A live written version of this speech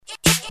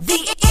The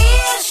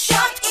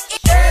Earshot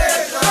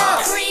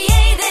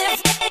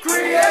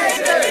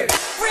Creative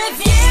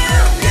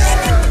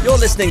Review. You're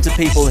listening to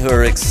people who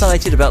are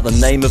excited about the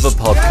name of a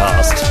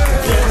podcast.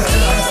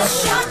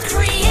 Earshot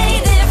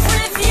Creative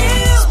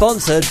Review.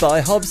 Sponsored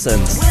by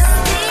Hobson's. With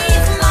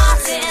Steve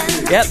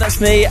Martin. Yep, that's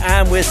me,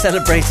 and we're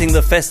celebrating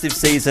the festive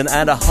season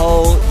and a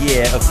whole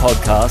year of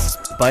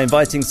podcasts by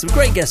inviting some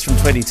great guests from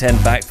 2010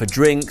 back for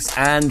drinks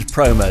and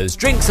promos.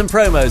 Drinks and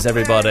promos,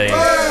 everybody.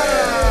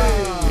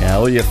 Yeah,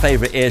 all your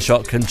favourite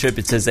Earshot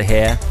contributors are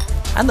here.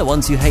 And the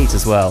ones you hate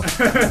as well.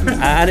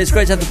 And it's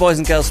great to have the boys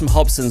and girls from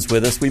Hobson's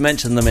with us. We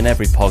mention them in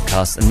every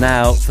podcast. And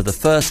now, for the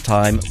first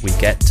time, we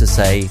get to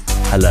say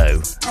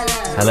hello.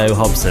 Hello,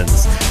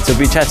 Hobson's. So we'll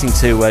be chatting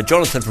to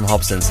Jonathan from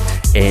Hobson's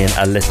in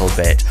a little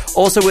bit.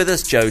 Also with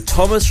us, Joe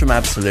Thomas from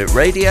Absolute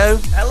Radio.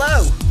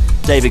 Hello.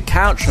 David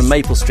Couch from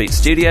Maple Street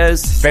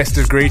Studios.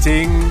 Festive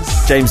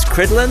greetings. James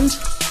Cridland.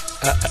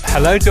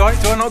 Hello, do I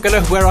not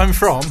go where I'm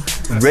from?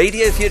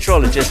 Radio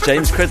futurologist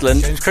James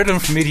Cridland. James Cridland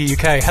from Media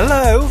UK.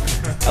 Hello.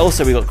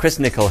 Also, we've got Chris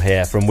Nichol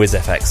here from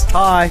WizFX.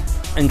 Hi.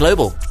 And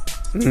Global.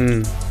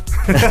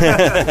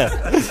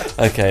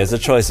 Okay, there's a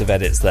choice of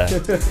edits there.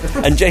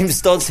 And James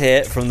Stodd's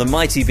here from the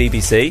mighty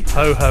BBC.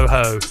 Ho, ho,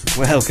 ho.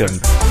 Welcome.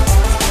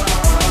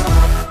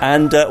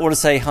 And I want to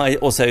say hi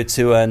also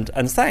to and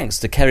thanks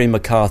to Kerry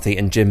McCarthy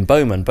and Jim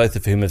Bowman, both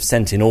of whom have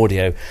sent in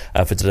audio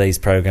for today's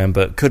programme,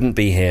 but couldn't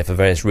be here for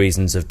various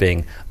reasons of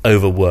being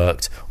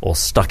overworked or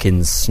stuck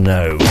in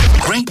snow.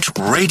 Great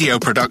radio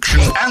production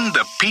and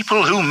the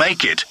people who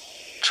make it.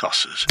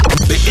 Tossers.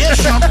 The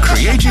Earshot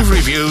Creative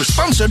Review,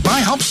 sponsored by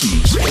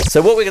Hobson's.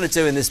 So what we're going to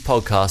do in this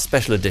podcast,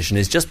 special edition,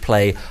 is just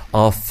play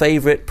our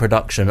favourite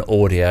production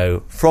audio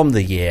from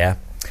the year.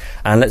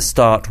 And let's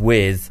start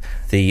with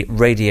the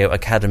Radio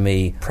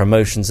Academy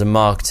Promotions and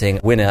Marketing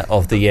winner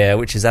of the year,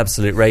 which is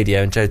Absolute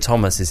Radio, and Joe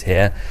Thomas is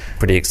here.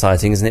 Pretty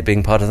exciting, isn't it,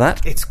 being part of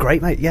that? It's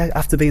great, mate. Yeah,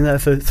 after being there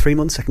for 3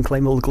 months, I can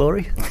claim all the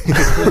glory.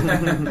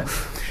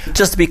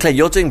 Just to be clear,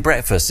 you're doing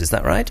breakfast, is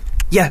that right?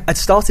 Yeah, I'd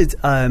started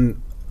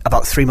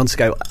about 3 months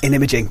ago in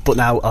imaging, but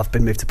now I've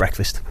been moved to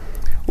breakfast.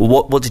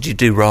 Well, what did you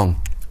do wrong?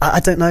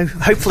 I don't know.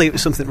 Hopefully it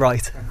was something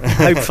right.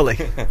 Hopefully.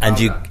 And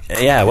you...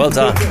 Yeah, well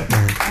done.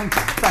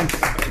 Thanks.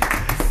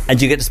 And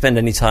do you get to spend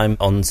any time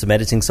on some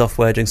editing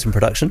software, doing some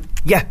production?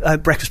 Yeah,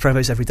 breakfast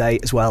promos every day,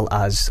 as well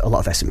as a lot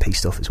of S&P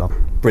stuff as well.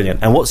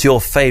 Brilliant. And what's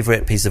your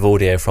favourite piece of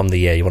audio from the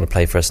year you want to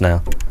play for us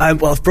now?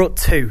 Well, I've brought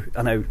two.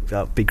 I know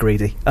I'll be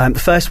greedy.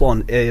 The first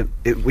one,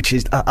 which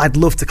is I'd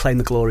love to claim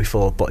the glory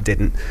for, but I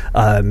didn't.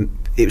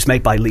 It was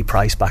made by Lee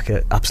Price back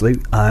at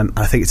Absolute. And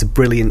I think it's a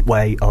brilliant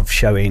way of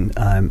showing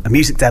a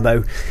music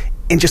demo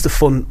in just a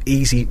fun,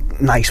 easy,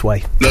 nice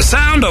way. The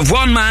sound of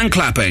one man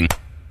clapping.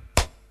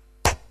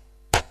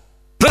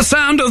 The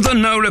sound of the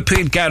no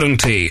repeat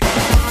guarantee.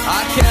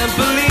 I can't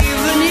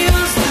believe the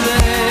news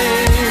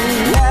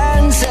today.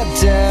 When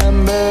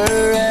September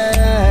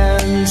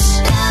ends.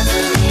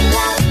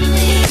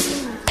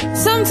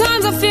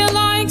 Sometimes I feel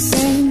like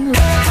saying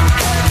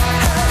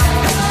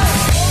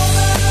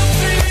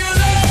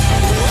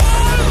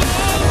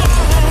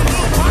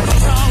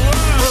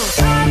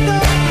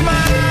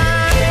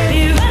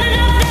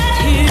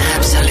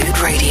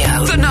Absolute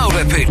Radio. The no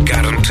repeat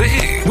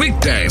guarantee.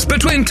 Weekdays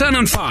between 10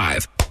 and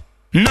 5.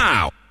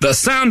 Now, the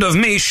sound of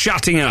me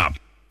shutting up.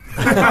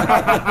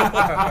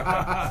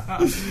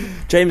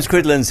 James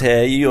Cridland's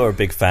here. You're a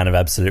big fan of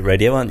Absolute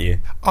Radio, aren't you?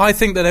 I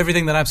think that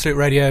everything that Absolute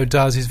Radio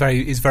does is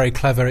very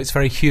clever. It's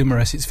very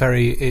humorous. It's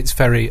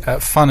very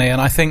funny.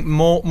 And I think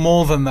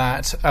more than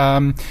that,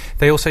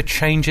 they also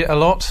change it a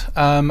lot.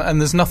 And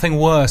there's nothing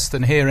worse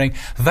than hearing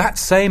that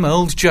same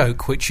old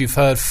joke, which you've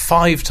heard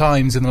 5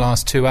 times in the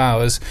last 2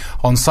 hours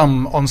on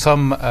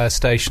some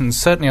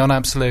stations. Certainly on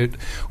Absolute,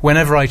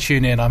 whenever I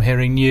tune in, I'm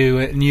hearing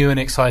new and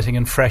exciting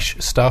and fresh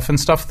stuff, and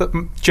stuff that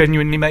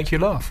genuinely make you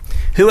laugh.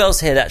 Who else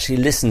here actually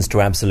listens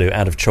to Absolute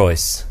out of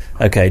choice?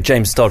 Okay,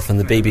 James Stodd from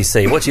the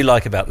BBC. What do you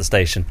like about the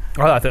station?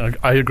 I think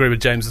I agree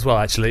with James as well.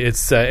 Actually,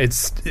 it's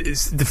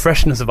the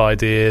freshness of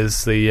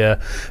ideas, the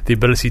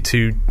ability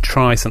to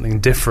try something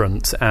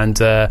different, and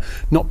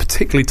not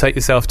particularly take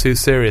yourself too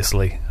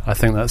seriously. I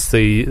think that's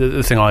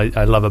the thing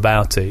I love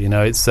about it. You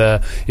know,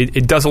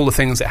 it does all the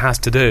things it has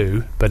to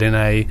do, but in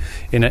a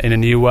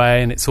new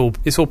way, and it's all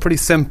pretty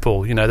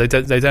simple. You know, they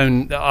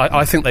don't.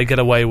 I think they get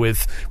away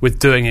with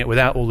doing it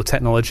without all the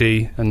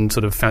technology and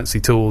sort of fancy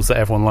tools that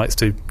everyone likes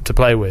to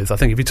play with. I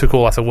think if you took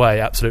all that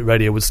away, Absolute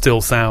Radio would still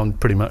sound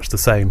pretty much the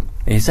same.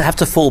 You have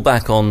to fall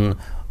back on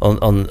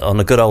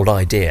a good old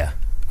idea.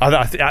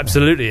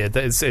 Absolutely,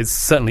 it's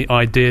certainly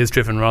ideas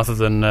driven rather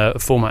than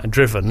format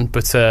driven,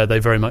 but they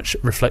very much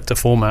reflect a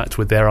format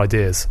with their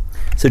ideas.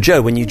 So,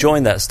 Joe, when you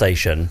joined that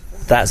station,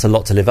 that's a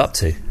lot to live up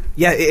to.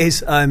 Yeah, it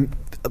is.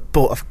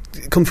 But I've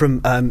come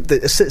from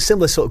a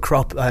similar sort of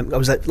crop.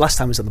 Last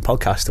time I was on the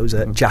podcast, I was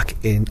at Jack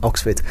in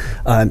Oxford.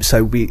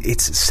 So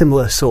it's a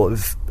similar sort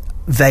of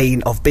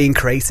vein of being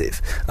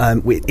creative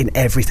in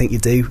everything you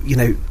do. You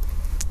know,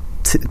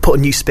 to put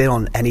a new spin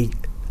on any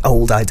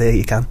old idea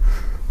you can.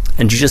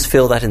 And do you just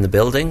feel that in the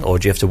building, or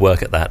do you have to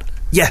work at that?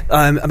 Yeah,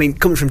 I mean,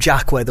 coming from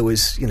Jack, where there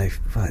was,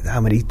 how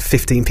many,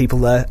 15 people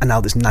there, and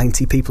now there's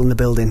 90 people in the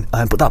building,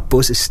 but that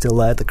buzz is still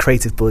there, the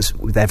creative buzz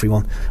with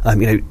everyone.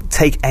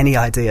 Take any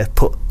idea,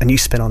 put a new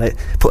spin on it,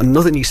 put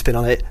another new spin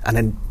on it, and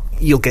then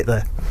you'll get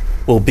there.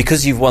 Well,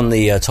 because you've won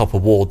the top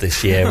award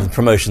this year in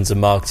promotions and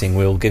marketing,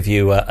 we'll give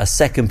you a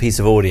second piece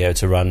of audio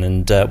to run,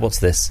 and what's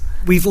this?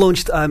 We've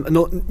launched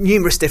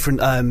numerous different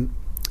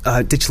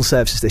digital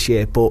services this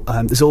year, but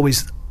there's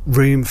always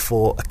room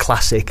for a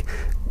classic,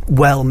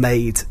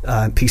 well-made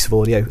piece of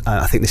audio.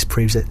 I think this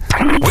proves it.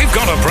 We've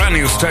got a brand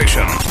new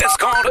station. It's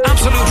called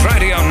Absolute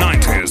Radio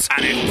 90s,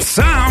 and it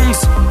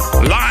sounds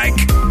like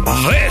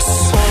this.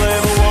 All I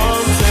ever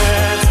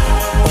wanted,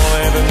 all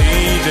I ever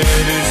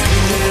needed is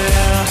here.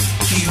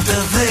 Keep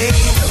the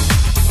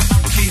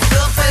faith, keep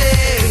the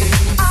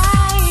faith.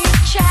 I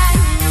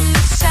can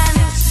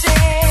sense it.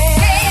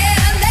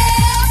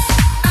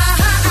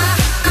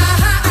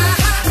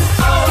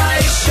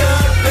 Always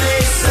should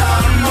be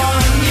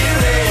someone you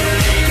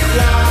really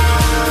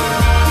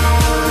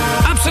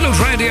love. Absolute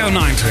Radio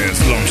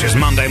 90s launches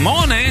Monday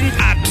morning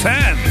at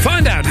 10.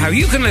 Find out how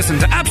you can listen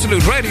to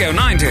Absolute Radio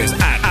 90s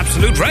at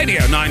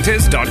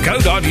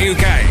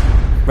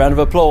absoluteradio90s.co.uk. Round of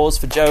applause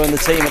for Joe and the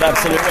team at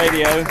Absolute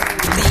Radio.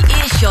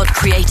 The Earshot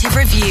Creative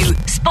Review,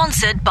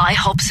 sponsored by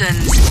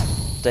Hobson's.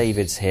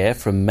 David's here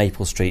from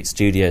Maple Street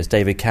Studios,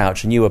 David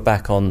Couch, and you were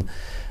back on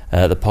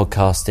the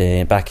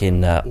podcast back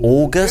in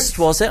August,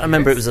 was it? I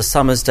remember it was a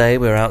summer's day,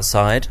 we were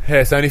outside.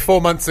 Yes, only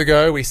 4 months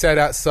ago we sat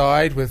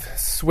outside with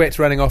sweat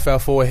running off our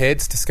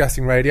foreheads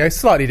discussing radio.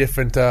 Slightly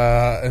different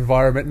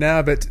environment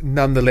now, but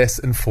nonetheless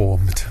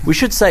informed. We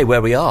should say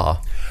where we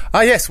are.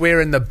 Yes, we're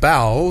in the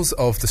bowels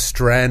of the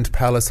Strand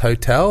Palace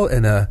Hotel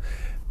in a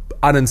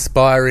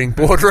uninspiring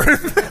boardroom.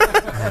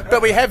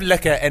 But we have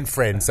liquor and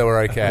friends, so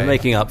we're okay. We're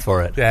making up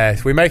for it. Yeah,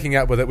 we're making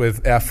up with it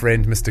with our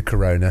friend Mr.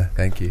 Corona.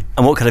 Thank you.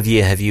 And what kind of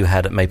year have you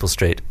had at Maple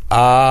Street?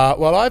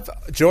 Well, I've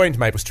joined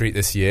Maple Street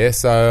this year,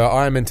 so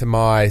I'm into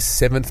my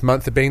 7th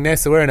month of being there.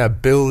 So we're in a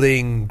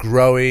building,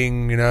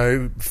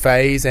 growing,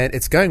 phase, and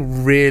it's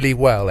going really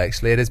well,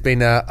 actually. It has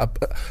been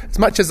as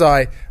much as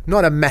I'm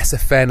not a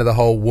massive fan of the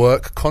whole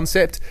work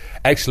concept,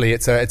 actually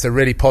it's a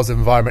really positive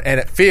environment, and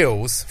it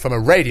feels, from a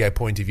radio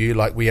point of view,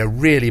 like we are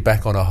really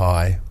back on a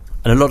high.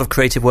 And a lot of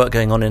creative work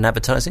going on in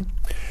advertising?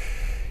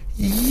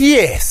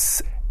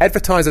 Yes.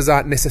 Advertisers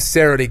aren't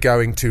necessarily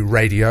going to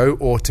radio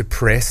or to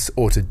press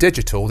or to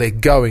digital. They're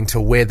going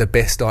to where the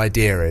best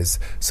idea is.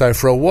 So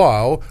for a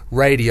while,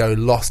 radio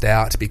lost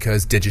out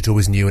because digital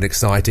was new and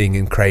exciting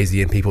and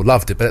crazy and people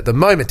loved it. But at the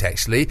moment,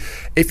 actually,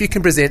 if you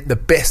can present the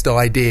best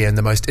idea and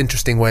the most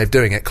interesting way of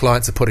doing it,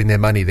 clients are putting their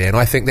money there. And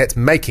I think that's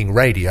making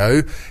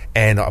radio,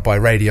 and by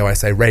radio I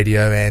say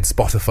radio and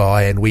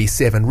Spotify and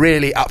We7,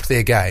 really upped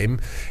their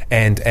game.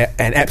 And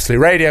Absolute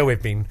Radio,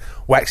 we've been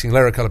waxing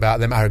lyrical about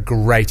them, are a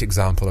great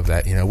example of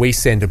that. We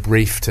send a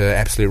brief to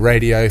Absolute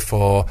Radio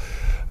for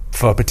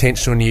a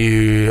potential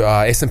new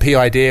S&P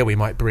idea. We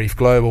might brief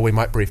Global, we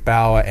might brief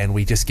Bauer, and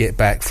we just get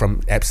back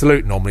from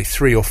Absolute normally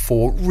 3 or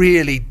 4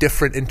 really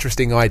different,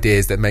 interesting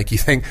ideas that make you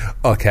think,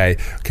 okay,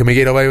 can we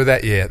get away with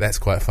that? Yeah, that's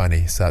quite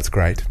funny. So it's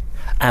great.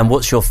 And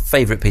what's your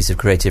favourite piece of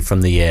creative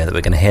from the year that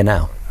we're going to hear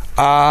now?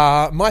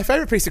 My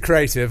favourite piece of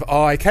creative,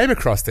 I came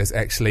across this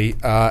actually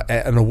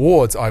at an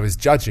awards I was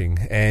judging,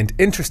 and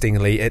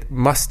interestingly it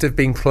must have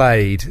been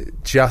played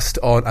just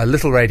on a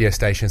little radio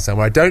station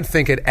somewhere. I don't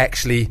think it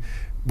actually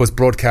was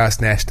broadcast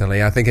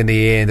nationally. I think in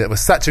the end it was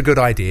such a good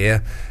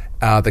idea,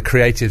 the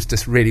creatives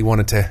just really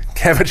wanted to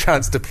have a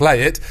chance to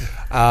play it.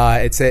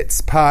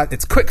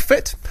 It's Quick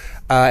Fit.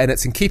 And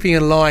it's in keeping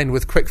in line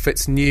with Quick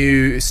Fit's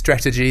new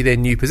strategy, their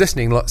new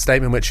positioning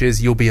statement, which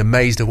is you'll be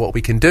amazed at what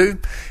we can do.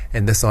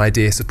 And this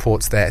idea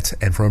supports that.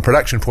 And from a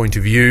production point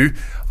of view,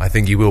 I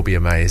think you will be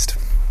amazed.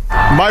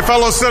 My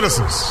fellow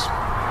citizens,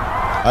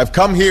 I've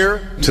come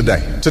here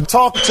today to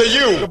talk to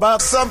you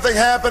about something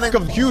happening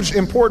of huge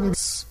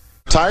importance.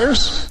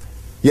 Tires?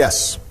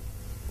 Yes,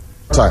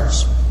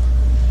 tires.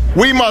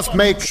 We must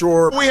make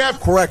sure we have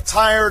correct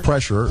tire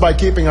pressure by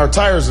keeping our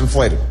tires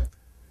inflated.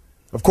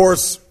 Of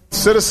course,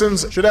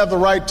 citizens should have the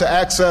right to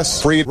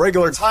access free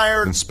regular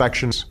tire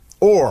inspections,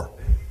 or,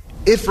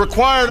 if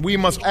required, we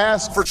must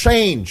ask for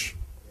change.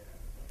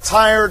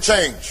 Tire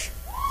change.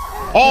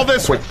 All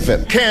this Quick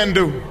Fit can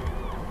do.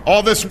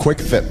 All this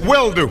Quick Fit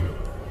will do.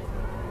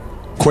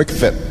 Quick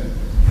Fit.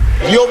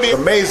 You'll be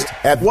amazed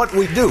at what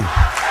we do.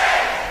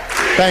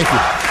 Thank you.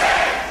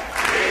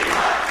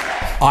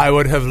 I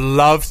would have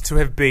loved to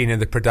have been in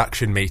the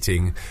production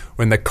meeting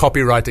when the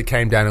copywriter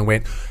came down and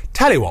went,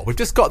 tell you what, we've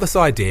just got this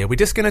idea. We're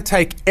just going to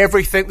take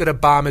everything that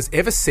Obama's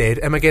ever said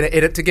and we're going to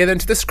edit together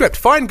into the script.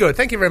 Fine, good.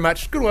 Thank you very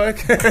much. Good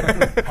work.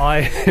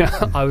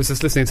 I was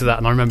just listening to that,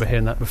 and I remember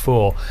hearing that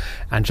before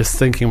and just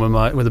thinking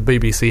with a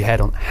BBC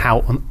head on how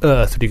on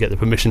earth would you get the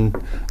permission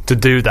to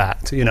do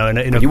that? You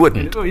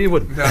wouldn't. You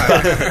wouldn't.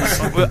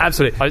 No.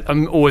 Absolutely.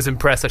 I'm always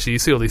impressed, actually. You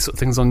see all these sort of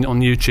things on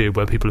YouTube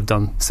where people have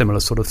done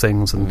similar sort of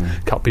things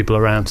and cut people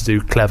around to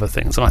do clever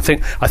things. And I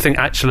think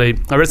actually,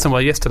 I read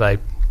somewhere yesterday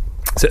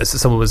So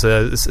someone was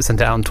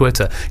sent out on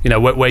Twitter,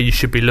 where you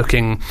should be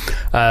looking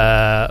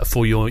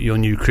for your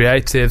new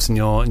creatives and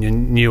your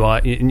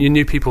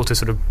new people to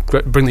sort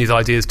of bring these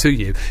ideas to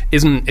you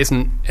isn't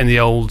in the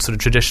old sort of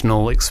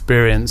traditional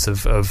experience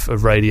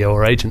of radio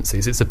or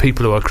agencies. It's the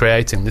people who are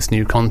creating this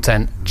new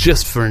content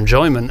just for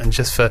enjoyment and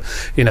just for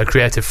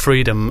creative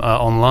freedom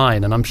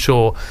online. And I'm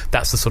sure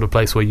that's the sort of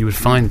place where you would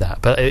find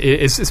that. But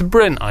it's a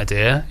brilliant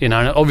idea, and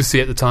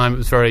obviously at the time it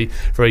was very,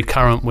 very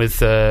current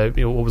with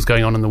what was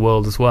going on in the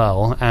world as well.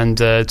 And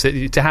to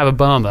have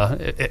Obama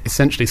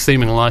essentially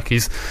seeming like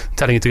he's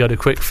telling you to go to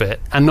Quick Fit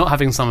and not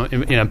having some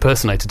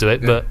impersonator do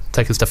it, but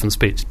take a Stefan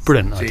speech.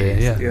 Brilliant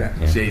idea,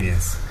 yeah.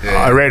 Genius. Yeah.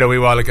 I read a wee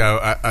while ago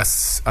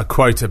a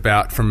quote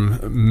from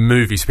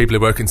movies, people who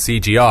work in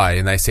CGI,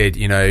 and they said,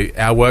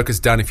 our work is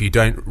done if you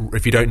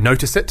don't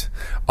notice it,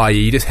 i.e.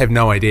 you just have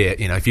no idea.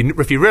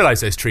 If you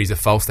realise those trees are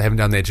false, they haven't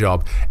done their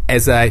job.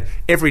 As a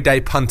everyday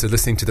punter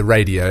listening to the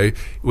radio,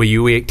 where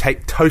you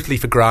take totally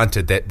for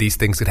granted that these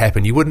things could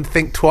happen, you wouldn't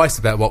think twice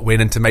about what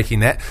went into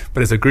making that.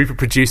 But as a group of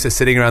producers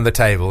sitting around the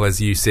table,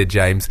 as you said,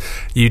 James,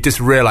 you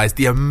just realise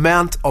the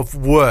amount of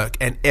work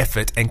and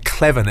effort and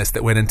cleverness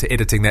that went into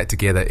editing that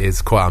together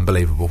is quite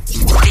unbelievable.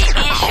 The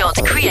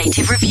Earshot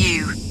Creative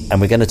Review.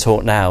 And we're going to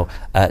talk now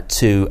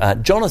to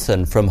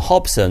Jonathan from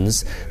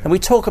Hobson's, and we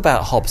talk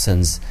about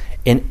Hobson's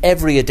in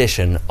every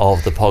edition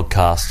of the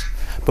podcast,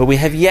 but we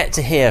have yet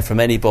to hear from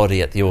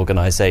anybody at the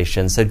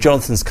organisation, so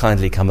Jonathan's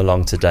kindly come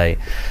along today.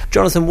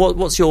 Jonathan,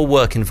 what's your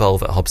work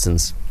involved at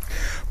Hobson's?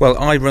 Well,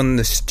 I run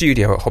the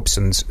studio at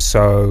Hobson's,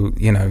 so,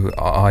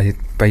 I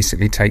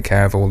basically take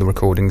care of all the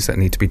recordings that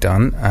need to be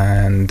done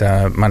and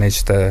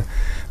manage the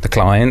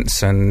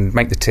clients and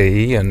make the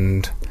tea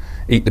and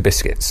eat the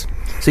biscuits.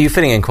 So you're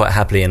fitting in quite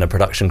happily in a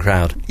production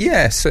crowd?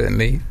 Yeah,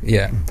 certainly,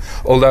 yeah.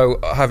 Although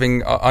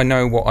I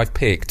know what I've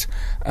picked,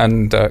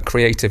 and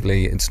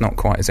creatively it's not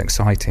quite as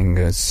exciting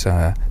as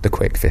the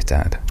Quick Fit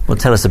ad. Well,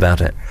 tell us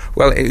about it.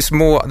 Well, it's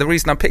more, the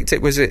reason I picked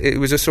it was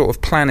a sort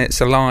of planets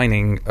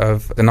aligning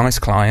of a nice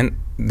client.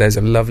 There's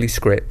a lovely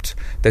script.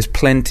 There's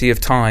plenty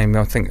of time.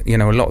 I think, a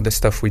lot of the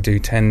stuff we do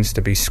tends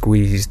to be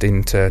squeezed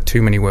into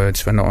too many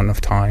words for not enough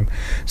time.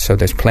 So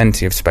there's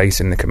plenty of space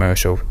in the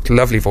commercial.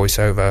 Lovely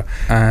voiceover.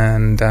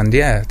 And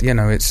yeah,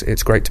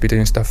 it's great to be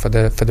doing stuff for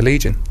the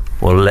Legion.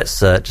 Well, let's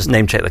just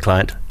name check the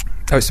client.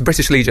 Oh, it's the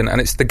British Legion,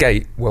 and it's the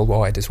Gate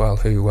worldwide as well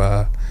who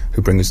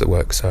bring us the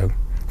work. So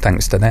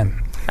thanks to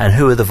them. And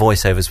who are the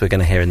voiceovers we're going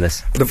to hear in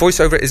this? The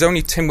voiceover is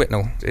only Tim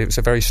Whitnell. It was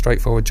a very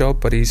straightforward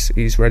job, but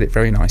he's read it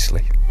very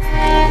nicely.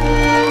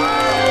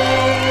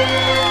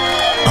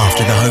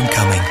 After the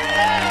homecoming,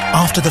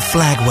 after the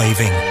flag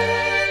waving,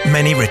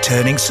 many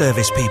returning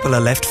service people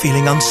are left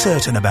feeling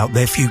uncertain about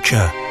their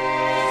future.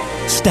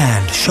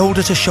 Stand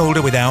shoulder to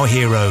shoulder with our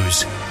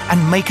heroes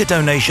and make a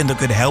donation that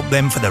could help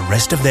them for the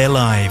rest of their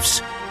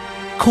lives.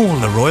 Call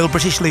the Royal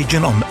British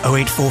Legion on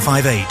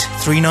 08458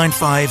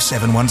 395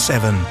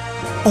 717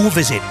 or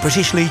visit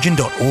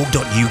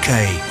britishlegion.org.uk.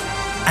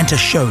 And to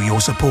show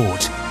your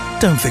support,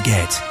 don't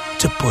forget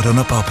to put on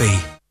a poppy.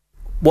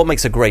 What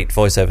makes a great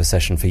voiceover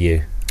session for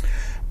you?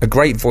 A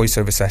great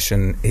voiceover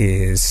session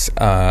is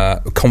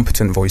a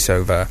competent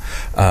voiceover,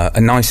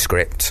 a nice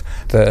script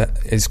that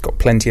has got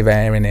plenty of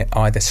air in it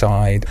either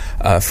side,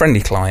 a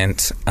friendly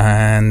client,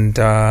 and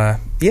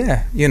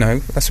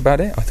that's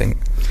about it, I think.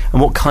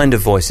 And what kind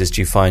of voices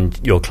do you find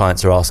your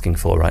clients are asking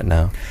for right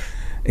now?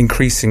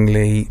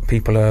 Increasingly,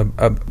 people are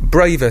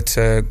braver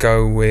to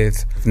go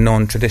with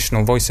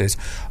non-traditional voices.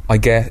 I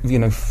get,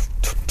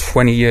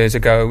 20 years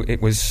ago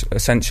it was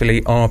essentially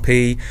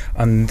RP,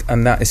 and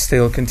that is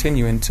still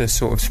continuing to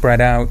sort of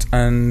spread out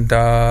and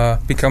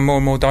become more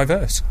and more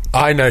diverse.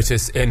 I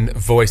notice in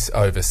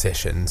voiceover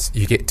sessions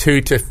you get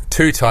two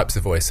types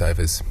of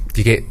voiceovers.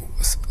 You get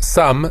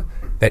some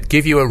that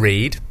give you a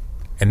read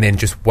and then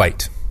just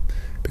wait,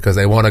 because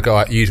they want to go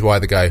out. You to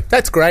either go,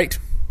 that's great,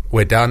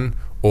 we're done,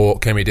 or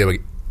can we do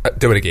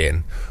it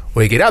again?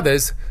 Or you get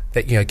others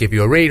that give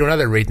you a read or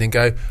another read and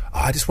then go,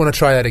 I just want to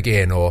try that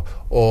again, or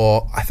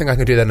I think I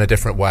can do that in a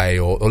different way,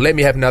 or let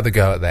me have another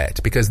go at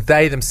that, because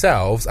they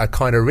themselves are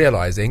kind of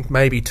realising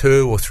maybe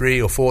 2 or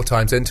 3 or 4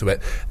 times into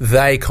it,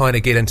 they kind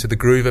of get into the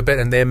groove a bit,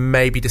 and they're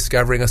maybe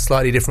discovering a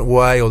slightly different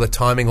way, or the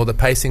timing or the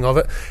pacing of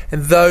it.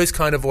 And those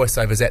kind of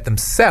voiceovers at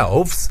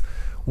themselves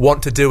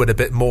want to do it a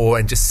bit more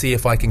and just see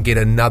if I can get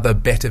another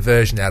better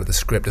version out of the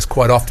script. Is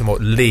quite often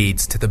what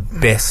leads to the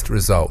best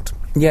result.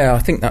 Yeah, I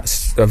think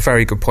that's a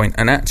very good point.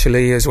 And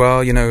actually, as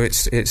well,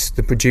 it's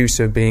the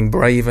producer being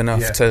brave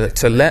enough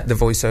to let the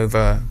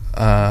voiceover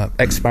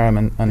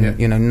experiment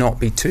and not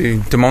be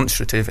too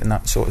demonstrative in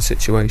that sort of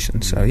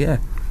situation. So yeah.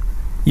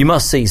 You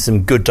must see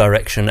some good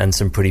direction and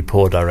some pretty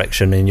poor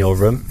direction in your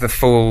room. The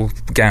full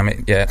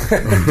gamut, yeah.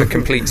 The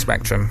complete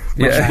spectrum.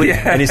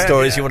 Any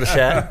stories you want to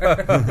share?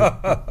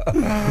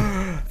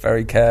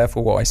 very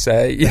careful what I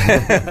say.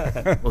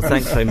 Well,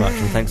 thanks very much,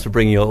 and thanks for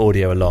bringing your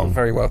audio along. You're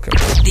very welcome.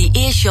 The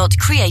Earshot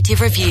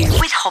Creative Review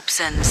with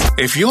Hobson's.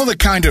 If you're the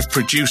kind of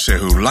producer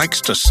who likes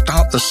to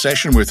start the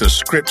session with the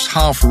scripts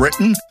half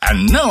written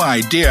and no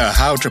idea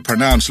how to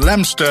pronounce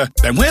Leicester,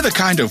 then we're the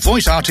kind of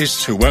voice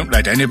artists who won't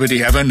let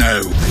anybody ever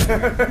know.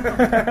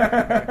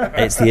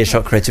 It's the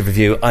Earshot Creative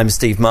Review. I'm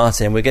Steve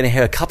Martin. We're going to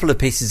hear a couple of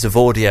pieces of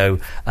audio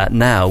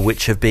now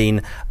which have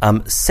been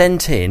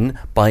sent in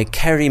by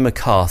Kerry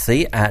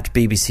McCarthy at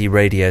BBC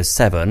Radio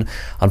 7.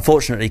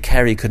 Unfortunately,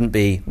 Kerry couldn't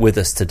be with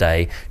us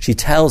today. She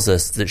tells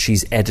us that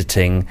she's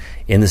editing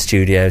in the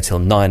studio till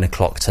 9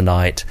 o'clock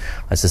tonight.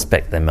 I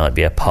suspect there might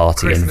be a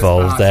party Christmas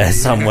involved party. there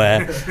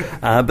somewhere.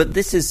 But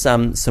this is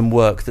some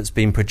work that's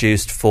been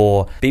produced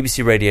for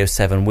BBC Radio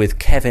 7 with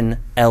Kevin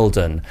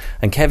Eldon.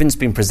 And Kevin's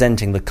been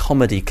presenting the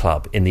Comedy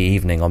Club in the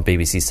evening on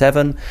BBC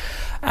 7.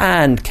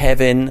 And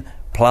Kevin,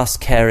 plus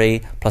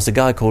Kerry, plus a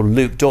guy called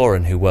Luke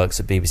Doran who works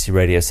at BBC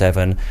Radio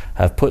 7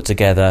 have put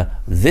together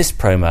this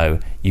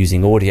promo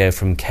using audio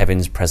from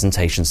Kevin's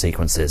presentation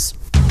sequences.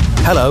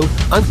 Hello,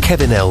 I'm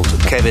Kevin Eldon.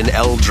 Kevin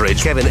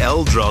Eldridge. Kevin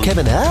Eldron.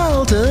 Kevin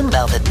Eldon.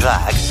 Velvet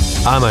Bragg.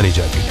 I'm only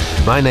joking.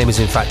 My name is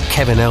in fact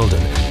Kevin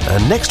Eldon,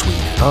 and next week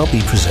I'll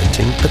be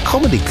presenting the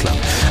Comedy Club.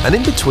 And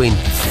in between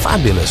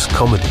fabulous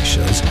comedy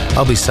shows,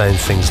 I'll be saying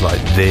things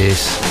like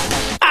this.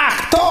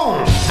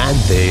 Achtung! And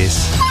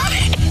this.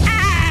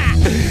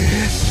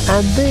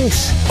 And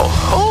this.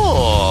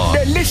 Oh!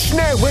 The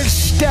listener will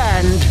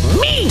stand.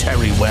 Me!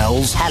 Terry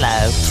Wells.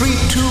 Hello. 3,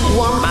 2,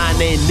 1. My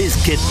name is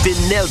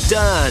Kevin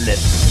Eldon.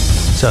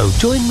 So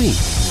join me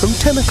from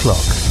 10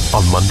 o'clock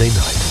on Monday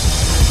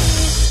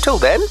night. Till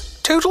then,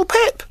 toodle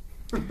pip.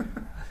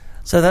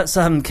 So that's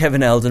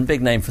Kevin Eldon,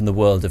 big name from the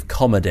world of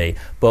comedy.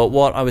 But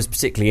what I was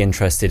particularly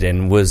interested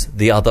in was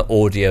the other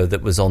audio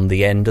that was on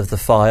the end of the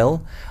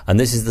file. And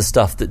this is the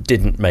stuff that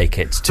didn't make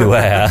it to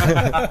air.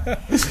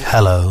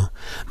 Hello,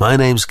 my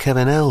name's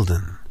Kevin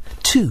Eldon.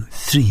 2,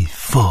 3,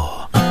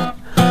 4.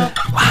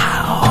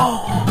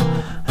 Wow.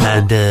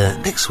 And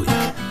next week,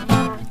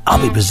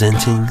 I'll be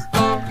presenting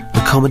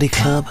the Comedy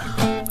Club.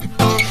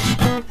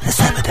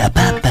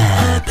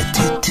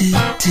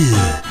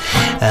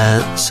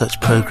 Such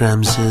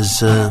programs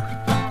as,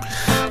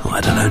 I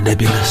don't know,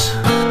 Nebulous,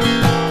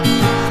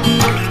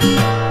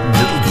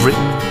 Little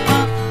Britain,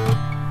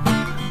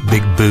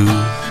 Big Boo,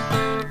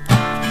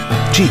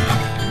 G.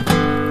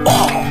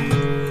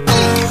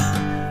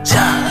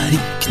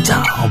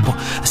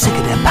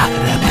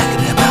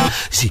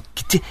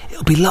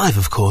 It'll be live,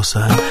 of course.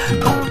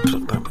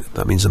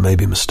 That means there may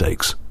be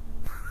mistakes.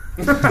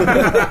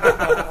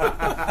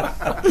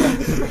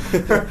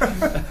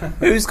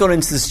 Who's gone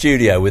into the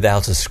studio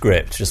without a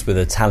script, just with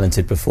a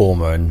talented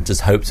performer and just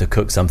hope to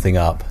cook something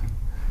up?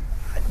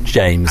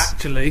 James.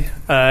 Actually,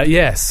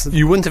 yes.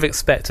 You wouldn't have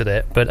expected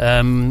it, but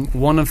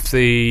one of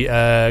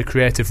the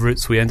creative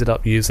routes we ended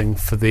up using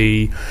for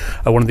the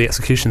one of the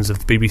executions of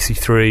the BBC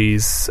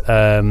Three's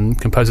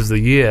Composers of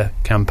the Year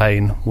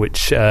campaign,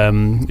 which you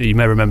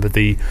may remember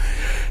the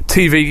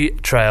TV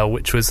trail,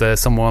 which was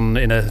someone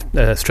in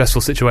a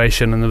stressful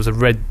situation and there was a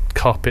red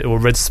carpet or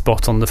red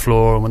spot on the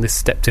floor, and when they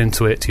stepped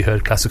into it you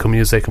heard classical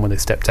music, and when they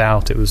stepped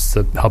out it was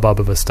the hubbub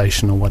of a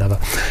station or whatever.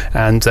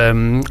 And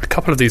a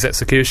couple of these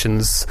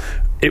executions,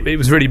 it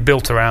was really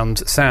built around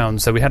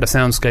sound. So we had a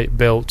soundscape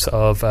built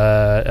of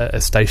a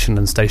station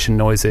and station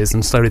noises,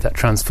 and slowly that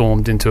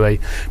transformed into a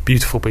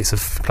beautiful piece of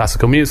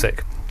classical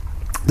music.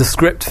 The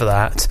script for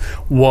that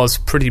was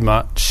pretty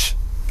much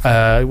we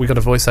got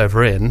a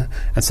voiceover in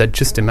and said,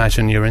 just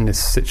imagine you're in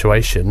this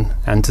situation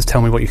and just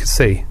tell me what you could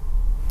see.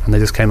 And they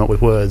just came up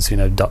with words,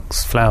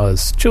 ducks,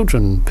 flowers,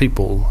 children,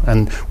 people,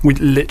 and we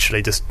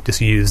literally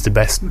just used the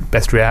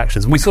best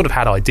reactions. We sort of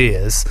had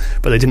ideas,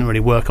 but they didn't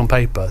really work on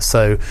paper,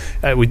 so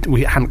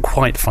we hadn't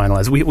quite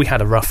finalised. We had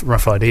a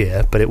rough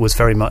idea, but it was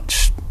very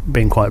much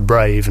being quite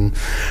brave and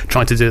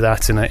trying to do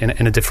that in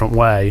a different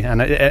way,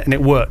 and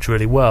it worked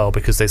really well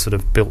because they sort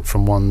of built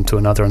from one to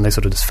another and they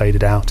sort of just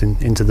faded out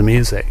into the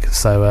music.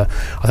 So I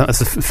think that's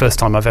the first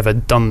time I've ever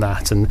done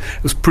that, and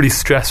it was pretty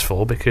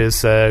stressful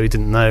because we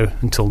didn't know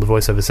until the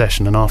voiceover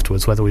session and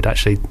afterwards whether we'd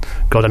actually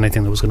got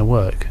anything that was going to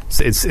work.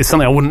 It's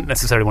something I wouldn't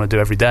necessarily want to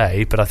do every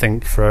day, but I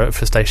think for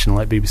a station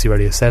like BBC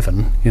Radio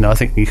 7, I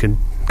think you can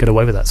get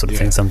away with that sort of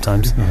thing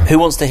sometimes. Who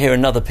wants to hear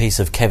another piece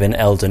of Kevin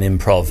Eldon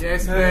improv?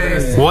 Yes,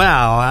 please.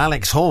 Well,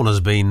 Alex Horn has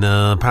been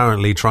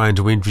apparently trying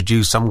to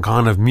introduce some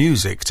kind of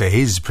music to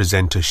his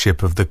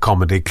presentership of the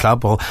Comedy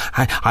Club. Well,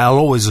 I'll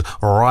always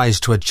rise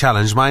to a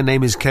challenge. My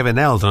name is Kevin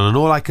Eldon, and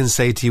all I can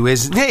say to you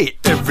is, hey,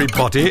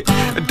 everybody,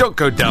 don't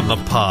go down the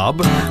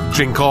pub.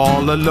 Drink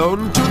all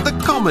alone to the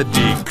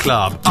Comedy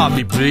Club. I'll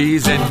be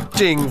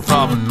presenting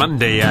from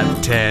Monday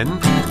at 10. Do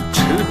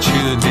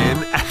tune in,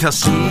 and I'll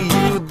see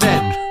you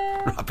then.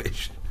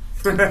 Rubbish.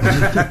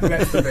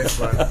 That's the best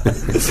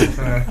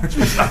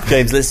one.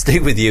 James, let's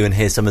stick with you and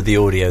hear some of the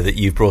audio that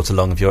you've brought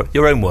along of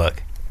your own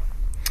work.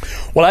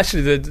 Well,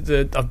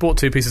 actually, I've brought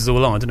two pieces all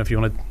along. I don't know if you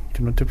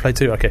want to play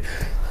two. Okay.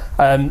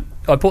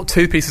 I brought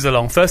two pieces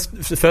along.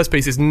 The first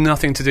piece is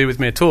nothing to do with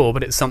me at all,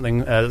 but it's something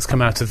that's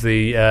come out of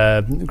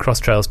the Cross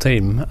Trails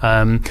team,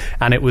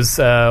 and it was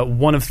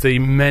one of the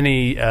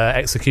many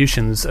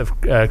executions of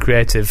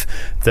Creative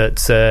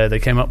that they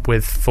came up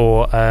with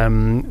for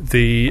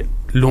the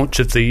launch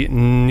of the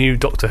new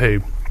Doctor Who,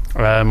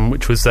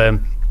 which was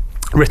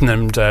written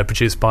and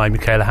produced by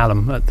Michaela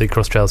Hallam at the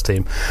Cross Trails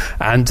team.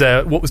 And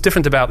what was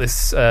different about this,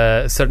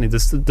 certainly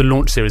the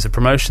launch series of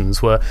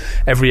promotions, were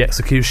every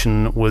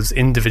execution was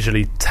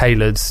individually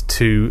tailored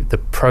to the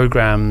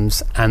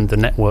programs and the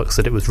networks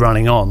that it was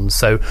running on.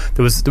 So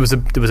there was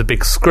a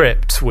big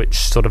script which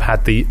sort of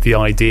had the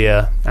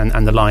idea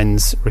and the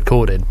lines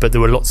recorded, but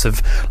there were lots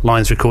of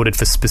lines recorded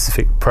for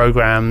specific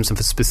programs and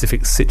for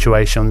specific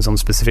situations on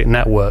specific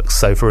networks.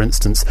 So, for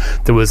instance,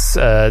 there was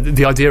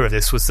the idea of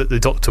this was that the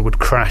Doctor would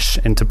crash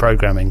into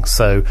programming.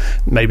 So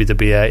maybe there'd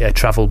be a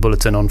travel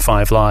bulletin on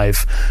 5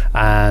 Live,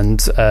 and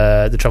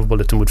the travel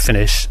bulletin would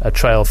finish, a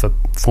trail for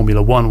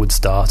Formula 1 would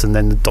start, and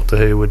then the Doctor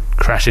Who would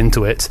crash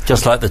into it.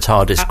 Just like the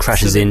TARDIS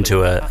crashes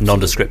into a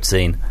nondescript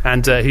scene.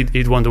 And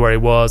he'd wonder where he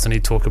was, and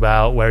he'd talk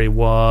about where he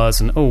was,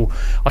 and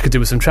I could do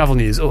with some travel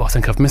news. I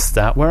think I've missed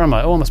that. Where am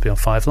I? I must be on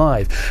 5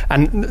 Live.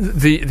 And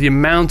the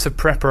amount of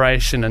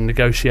preparation and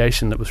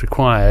negotiation that was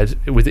required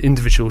with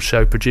individual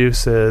show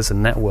producers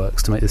and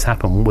networks to make this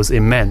happen was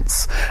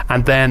immense.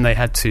 And then they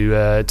had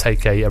to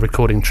take a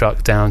recording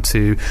truck down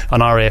to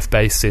an RAF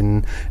base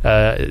in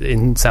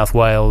South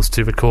Wales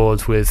to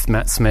record with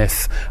Matt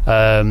Smith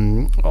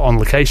on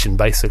location,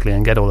 basically,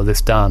 and get all of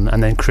this done,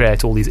 and then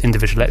create all these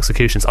individual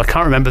executions. I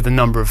can't remember the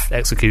number of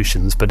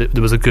executions, but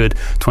there was a good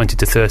 20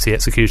 to 30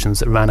 executions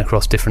that ran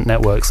across different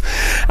networks.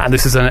 And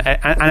this is and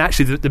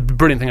actually the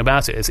brilliant thing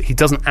about it is he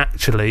doesn't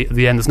actually, at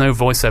the end, there's no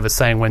voiceover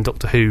saying when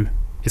Doctor Who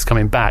is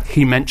coming back.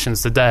 He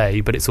mentions the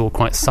day, but it's all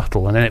quite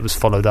subtle, and then it was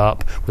followed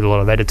up with a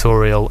lot of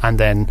editorial and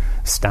then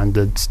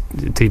standard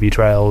TV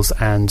trails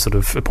and sort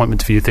of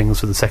appointment to view things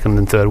for the second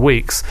and third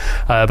weeks.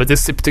 But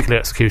this particular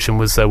execution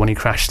was when he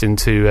crashed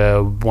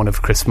into one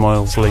of Chris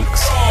Moyle's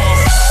leaks.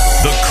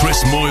 The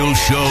Chris Moyle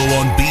Show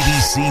on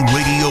BBC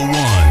Radio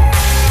 1.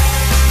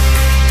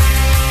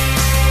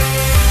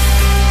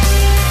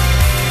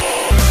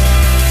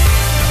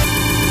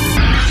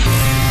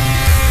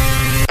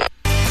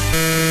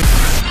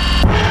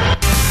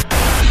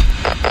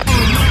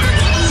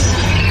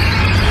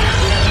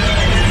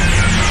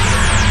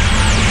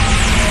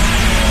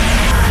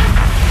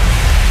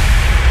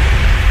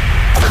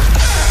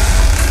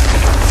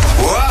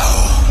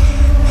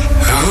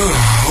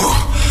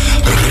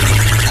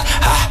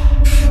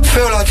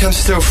 I'm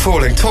still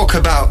falling. Talk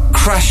about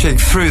crashing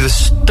through the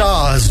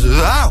stars.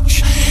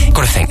 Ouch!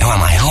 Gotta think, who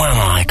am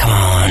I? Come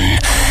on.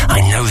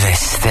 I know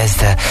this. There's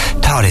the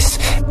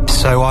TARDIS.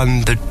 So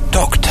I'm the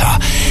Doctor.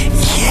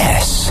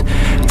 Yes,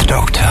 the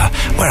Doctor.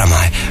 Where am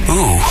I?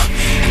 Ooh,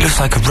 looks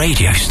like a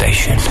radio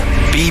station.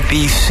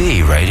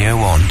 BBC Radio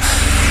 1.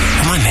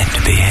 Am I meant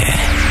to be here?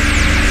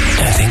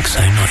 Don't think so,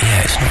 not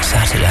yet. It's not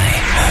Saturday.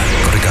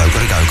 Gotta go.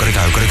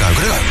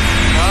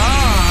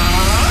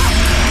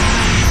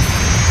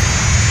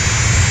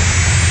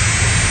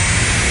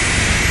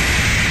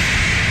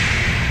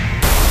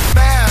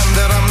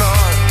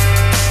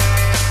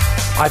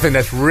 I think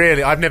that's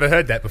really... I've never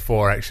heard that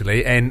before,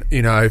 actually. And,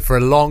 you know, for a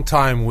long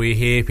time we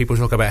hear people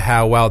talk about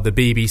how well the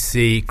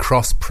BBC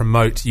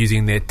cross-promote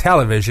using their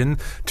television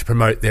to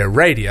promote their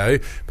radio.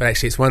 But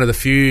actually it's one of the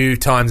few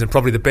times, and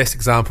probably the best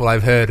example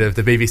I've heard, of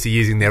the BBC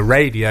using their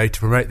radio to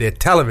promote their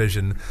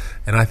television.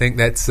 And I think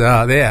that's...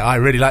 I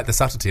really like the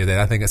subtlety of that.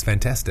 I think it's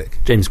fantastic.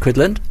 James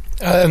Quidland?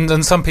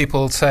 And some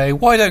people say,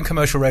 why don't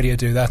commercial radio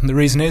do that? And the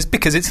reason is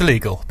because it's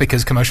illegal,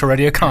 because commercial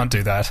radio can't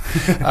do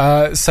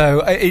that.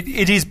 So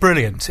it is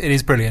brilliant. It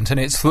is brilliant, and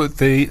it's the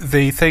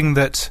thing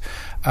that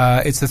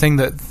it's the thing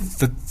that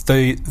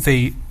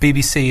the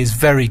BBC is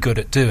very good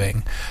at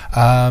doing,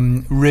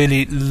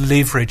 really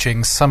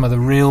leveraging some of the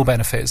real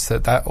benefits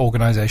that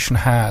organisation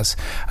has,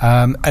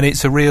 and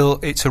it's a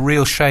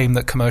real shame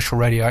that commercial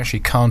radio actually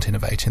can't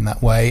innovate in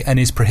that way and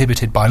is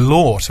prohibited by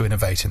law to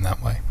innovate in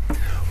that way.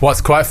 What's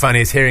quite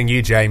funny is hearing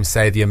you, James,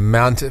 say the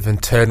amount of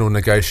internal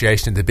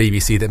negotiation at the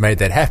BBC that made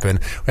that happen,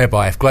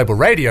 whereby if Global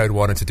Radio had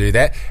wanted to do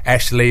that,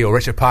 Ashley or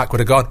Richard Park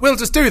would have gone, we'll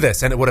just do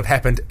this, and it would have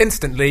happened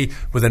instantly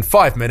within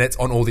 5 minutes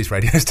on all these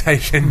radio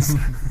stations.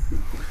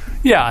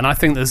 Yeah, and I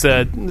think there's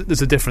a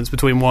difference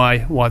between why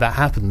that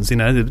happens. You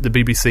know, the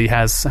BBC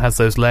has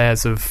those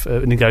layers of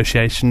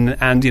negotiation,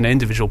 and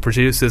individual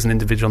producers and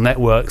individual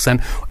networks, and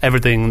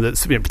everything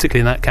that's particularly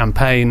in that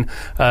campaign,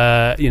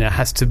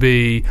 has to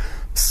be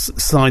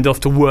signed off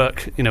to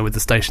work, with the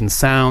station's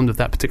sound of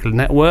that particular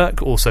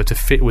network, also to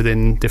fit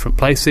within different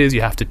places.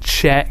 You have to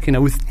check,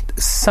 with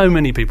so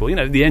many people.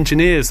 The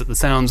engineers that the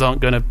sounds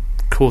aren't going to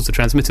cause the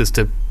transmitters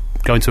to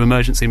go into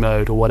emergency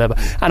mode or whatever.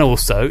 And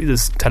also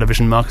there's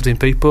television marketing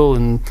people,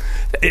 and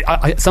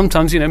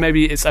sometimes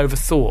maybe it's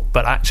overthought,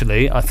 but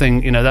actually I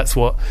think that's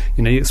what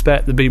you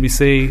expect the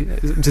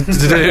BBC to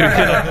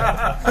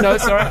do. No,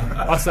 sorry,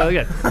 I'll say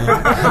it again.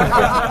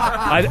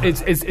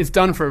 It's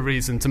done for a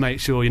reason, to make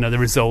sure the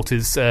result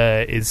is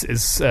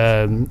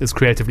as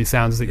creatively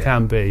sound as it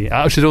can be.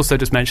 I should also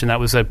just mention that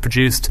was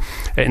produced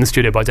in the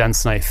studio by Dan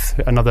Snaith,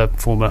 another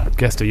former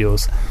guest of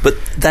yours. But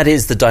that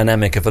is the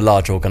dynamic of a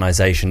large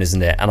organisation,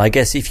 isn't it? And I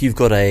guess if you've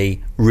got a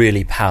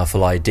really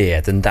powerful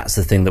idea, then that's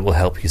the thing that will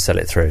help you sell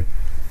it through.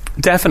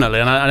 Definitely,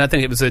 and I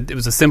think it was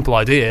a simple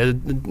idea.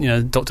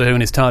 Doctor Who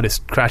and his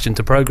TARDIS crash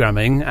into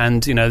programming,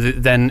 and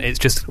then it's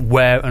just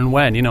where and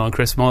when. On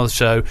Chris Moore's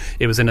show,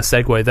 it was in a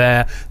segue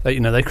there.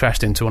 They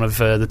crashed into one of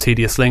the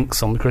tedious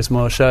links on the Chris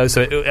Moore show.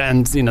 So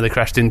they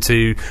crashed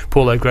into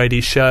Paul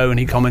O'Grady's show, and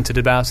he commented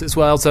about it as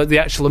well. So the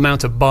actual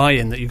amount of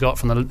buy-in that you got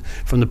from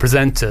the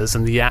presenters,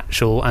 and the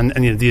actual and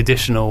the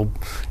additional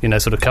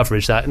sort of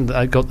coverage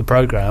that got the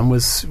programme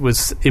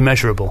was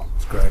immeasurable.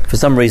 It's great. For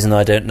some reason,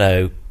 I don't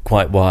know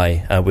quite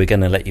why, we're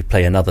going to let you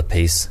play another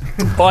piece.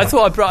 Well, I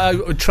thought I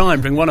would try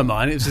and bring one of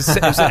mine. It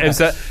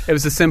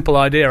was a simple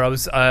idea. I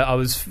was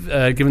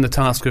given the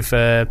task of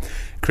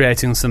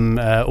creating some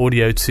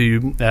audio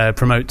to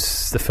promote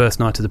the first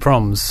night of the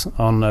proms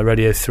on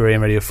Radio 3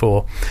 and Radio 4,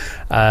 or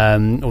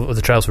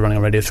the trails were running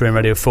on Radio 3 and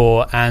Radio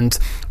 4, and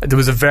there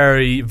was a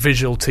very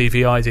visual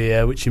TV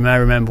idea, which you may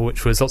remember,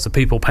 which was lots of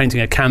people painting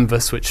a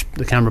canvas, which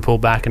the camera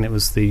pulled back, and it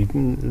was the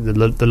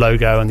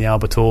logo and the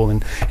Albert Hall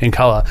in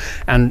colour,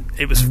 and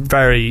it was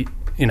very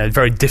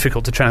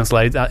difficult to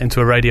translate that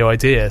into a radio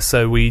idea.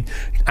 So we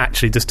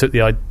actually just took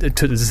the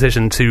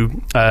decision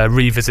to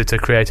revisit a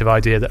creative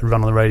idea that had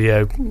run on the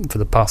radio for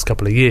the past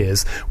couple of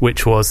years,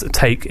 which was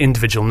take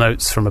individual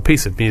notes from a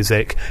piece of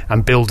music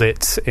and build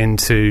it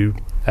into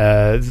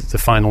the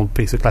final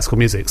piece of classical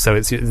music. So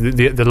it's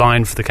the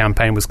line for the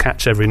campaign was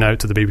catch every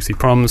note of the BBC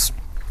proms.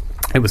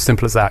 It was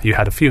simple as that. You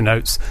had a few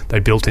notes, they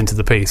built into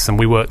the piece, and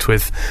we worked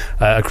with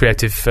some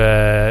creative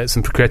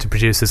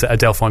producers at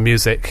Adelphi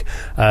Music,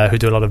 who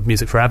do a lot of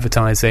music for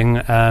advertising,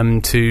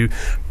 to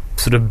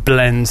sort of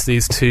blend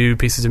these two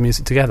pieces of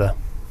music together.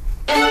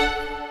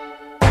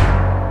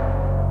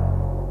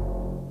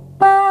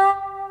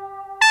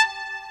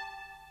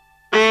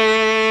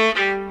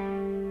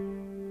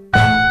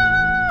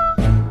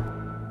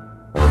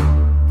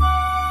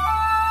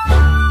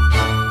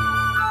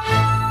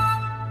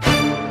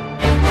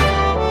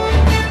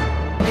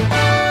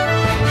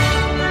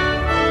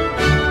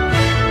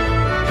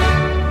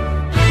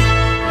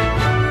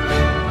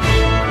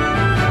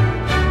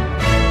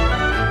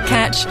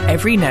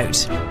 Every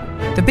note.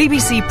 The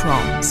BBC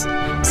Proms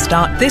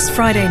start this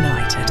Friday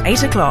night at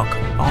 8 o'clock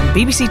on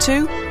BBC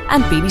Two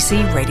and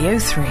BBC Radio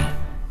 3.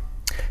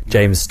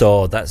 James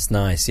Storr, that's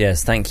nice.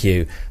 Yes, thank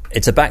you.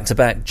 It's a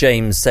back-to-back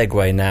James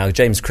segue now.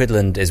 James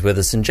Cridland is with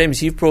us, and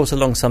James, you've brought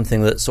along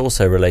something that's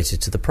also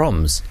related to the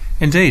proms.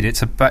 Indeed,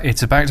 it's a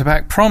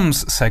back-to-back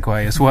proms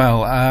segue as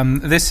well.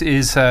 This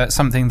is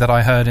something that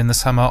I heard in the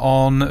summer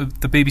on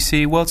the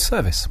BBC World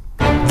Service.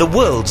 The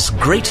world's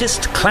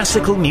greatest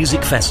classical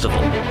music festival.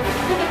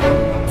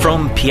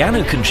 From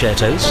piano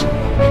concertos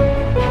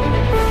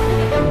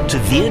to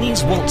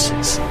Viennese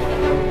waltzes,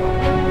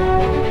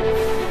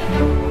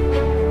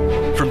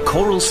 from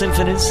choral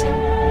symphonies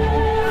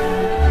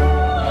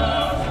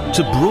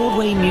to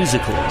Broadway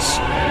musicals,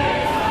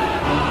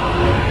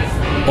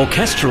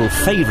 orchestral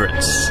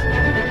favourites,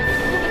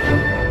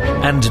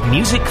 and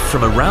music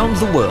from around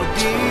the world.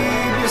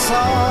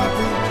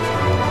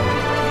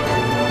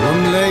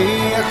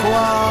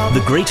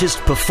 The greatest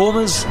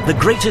performers, the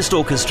greatest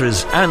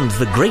orchestras, and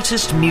the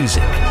greatest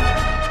music.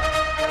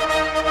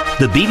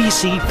 The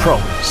BBC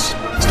Proms,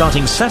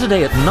 starting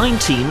Saturday at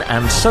 19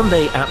 and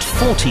Sunday at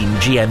 14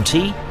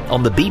 GMT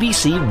on the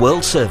BBC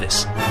World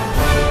Service.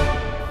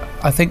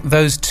 I think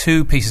those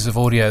two pieces of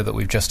audio that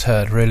we've just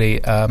heard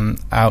really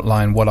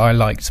outline what I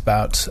liked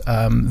about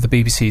the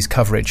BBC's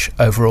coverage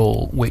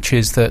overall, which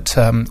is that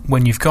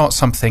when you've got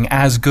something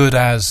as good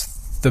as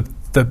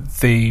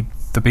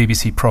the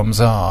BBC Proms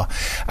are,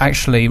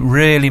 actually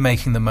really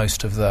making the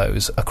most of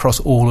those across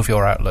all of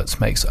your outlets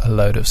makes a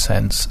load of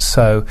sense.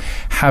 So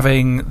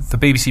having the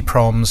BBC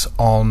Proms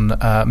on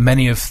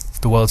many of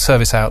the World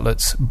Service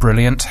outlets,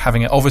 brilliant.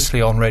 Having it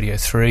obviously on Radio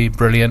 3,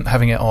 brilliant.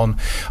 Having it on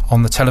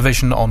the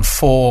television, on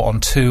 4, on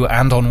 2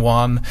 and on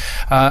 1,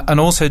 and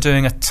also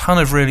doing a ton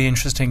of really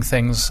interesting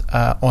things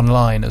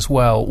online as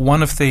well.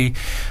 One of the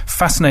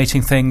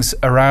fascinating things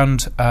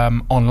around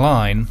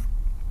online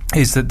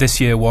is that this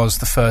year was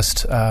the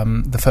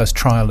first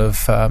trial of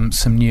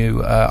some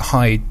new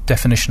high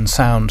definition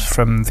sound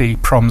from the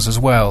proms as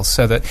well,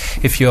 so that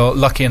if you're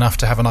lucky enough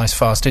to have a nice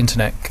fast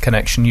internet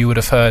connection, you would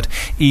have heard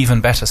even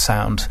better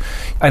sound.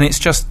 And it's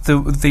just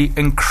the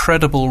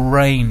incredible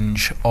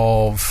range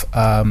of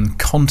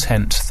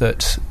content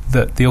that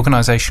the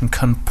organisation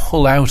can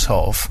pull out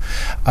of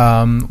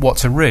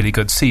what's a really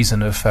good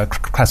season of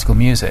classical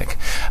music,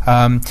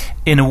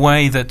 in a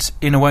way that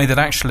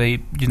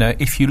actually,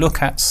 if you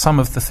look at some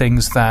of the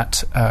things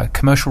that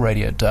commercial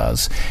radio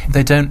does,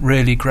 they don't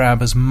really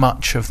grab as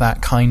much of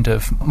that kind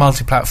of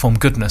multi-platform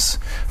goodness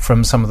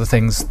from some of the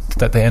things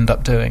that they end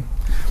up doing.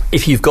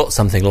 If you've got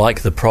something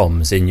like the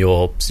Proms in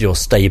your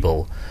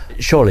stable,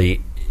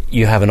 surely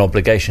you have an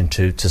obligation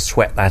to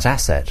sweat that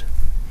asset.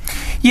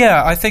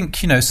 Yeah, I think,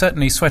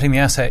 certainly sweating the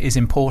asset is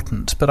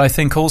important, but I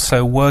think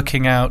also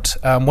working out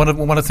one of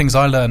the things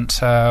I learnt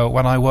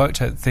when I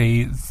worked at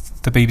the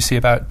BBC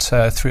about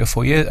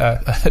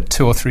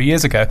 2 or 3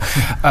 years ago.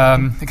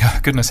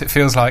 Goodness, it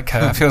feels like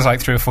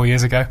 3 or 4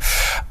 years ago.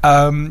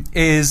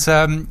 Is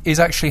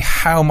actually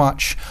how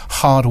much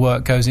hard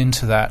work goes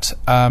into that.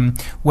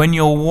 When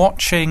you're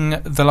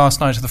watching the last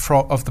night of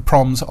the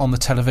Proms on the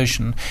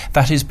television,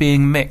 that is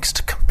being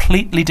mixed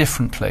completely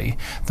differently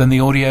than the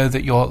audio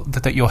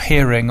that you're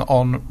hearing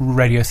on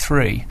Radio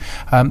 3.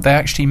 They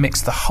actually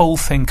mix the whole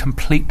thing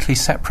completely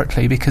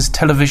separately because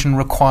television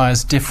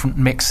requires different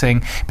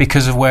mixing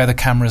because of where the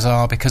cameras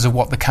are, because of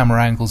what the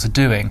camera angles are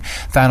doing,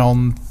 than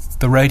on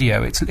the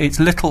radio. It's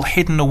little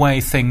hidden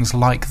away things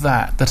like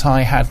that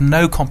I had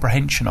no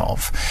comprehension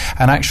of,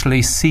 and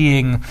actually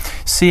seeing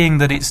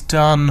that it's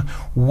done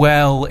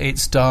well,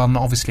 it's done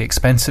obviously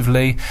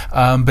expensively,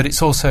 but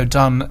it's also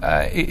done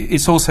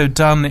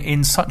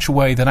in such a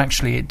way that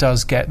actually it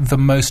does get the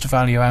most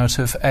value out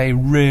of a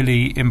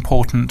really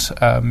important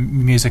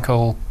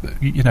musical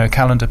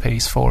calendar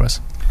piece for us.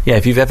 Yeah,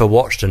 if you've ever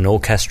watched an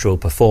orchestral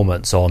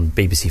performance on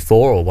BBC4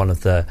 or one of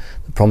the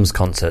Proms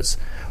concerts,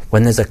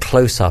 when there's a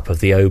close-up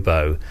of the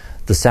oboe,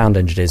 the sound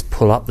engineers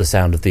pull up the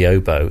sound of the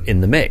oboe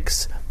in the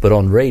mix, but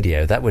on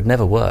radio that would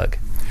never work.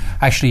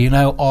 Actually,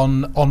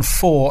 on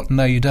 4,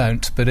 no, you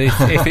don't. But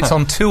if it's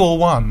on 2 or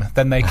 1,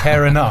 then they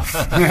care enough.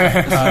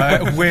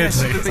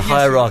 Weirdly, it's a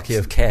hierarchy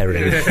of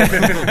caring.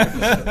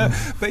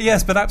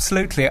 but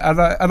absolutely,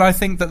 and I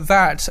think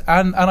that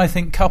and I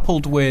think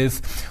coupled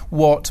with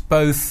what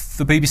both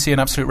the BBC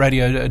and Absolute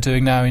Radio are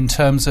doing now in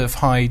terms of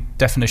high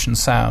definition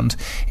sound,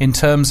 in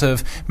terms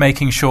of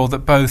making sure that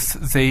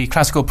both the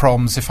classical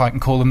Proms, if I can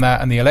call them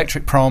that, and the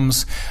electric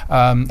Proms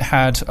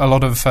had a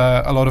lot of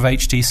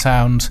HD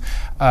sound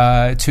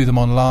to them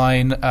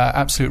online.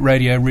 Absolute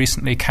Radio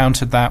recently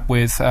countered that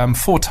with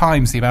 4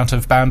 times the amount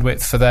of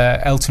bandwidth for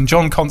their Elton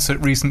John concert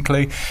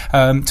recently,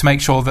 to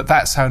make sure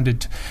that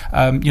sounded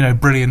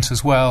brilliant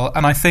as well.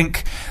 And I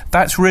think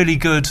that's really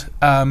good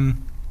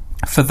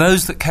for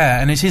those that care,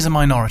 and it is a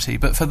minority,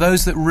 but for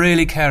those that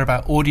really care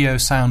about audio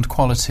sound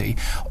quality,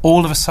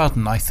 all of a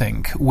sudden I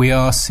think we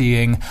are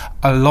seeing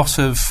a lot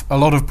of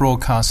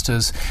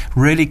broadcasters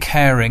really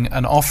caring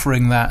and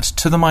offering that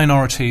to the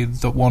minority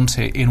that want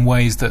it in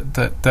ways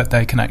that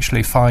they can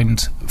actually find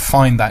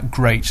that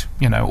great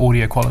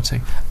audio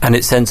quality. And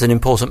it sends an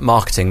important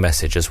marketing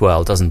message as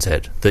well, doesn't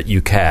it? That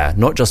you care,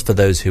 not just for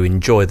those who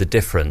enjoy the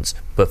difference,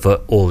 but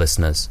for all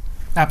listeners.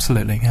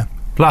 Absolutely, yeah.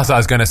 Plus, I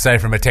was going to say,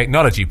 from a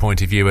technology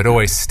point of view, it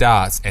always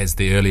starts as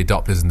the early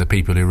adopters and the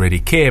people who really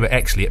care, but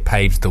actually it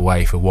paves the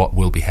way for what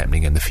will be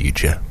happening in the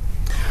future.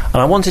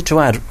 And I wanted to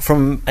add,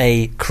 from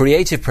a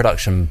creative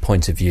production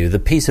point of view, the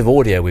piece of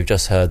audio we've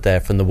just heard there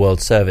from the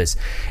World Service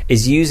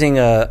is using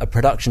a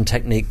production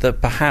technique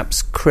that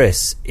perhaps,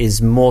 Chris,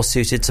 is more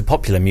suited to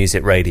popular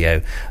music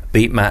radio,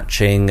 beat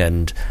matching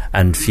and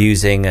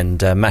fusing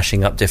and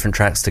mashing up different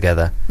tracks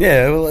together.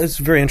 Yeah, well, it's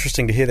very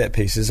interesting to hear that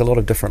piece. There's a lot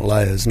of different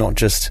layers, not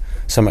just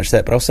so much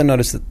that, but I also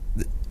noticed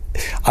that,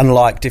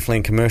 unlike definitely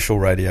in commercial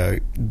radio,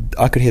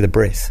 I could hear the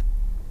breath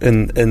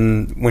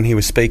in when he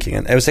was speaking,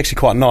 and it was actually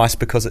quite nice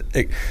because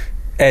it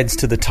adds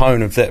to the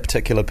tone of that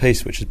particular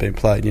piece which has been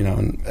played,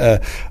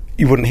 and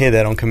you wouldn't hear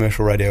that on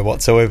commercial radio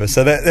whatsoever.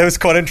 So that was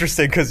quite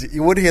interesting, because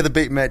you would hear the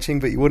beat matching,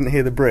 but you wouldn't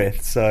hear the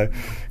breath. So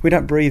we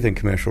don't breathe in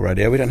commercial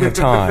radio. We don't have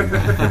time.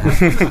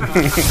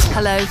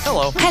 Hello.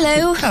 Hello.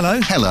 Hello.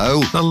 Hello.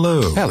 Hello.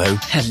 Hello. Hello.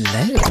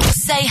 Hello.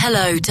 Say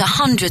hello to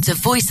hundreds of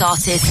voice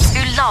artists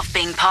who love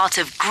being part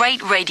of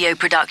great radio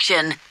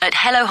production at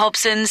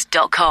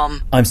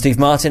hellohobsons.com. I'm Steve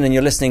Martin, and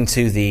you're listening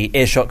to the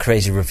Earshot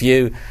Creative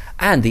Review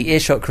and the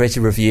Earshot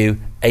Creative Review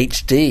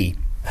HD.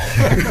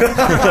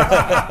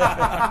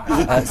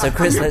 So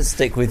Chris, let's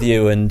stick with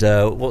you, and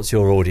what's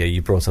your audio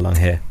you brought along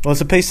here? Well,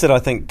 it's a piece that I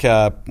think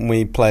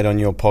we played on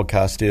your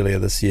podcast earlier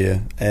this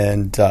year,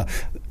 and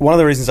one of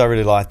the reasons I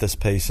really like this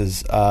piece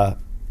is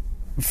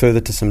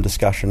further to some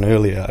discussion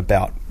earlier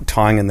about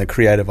tying in the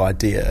creative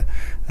idea.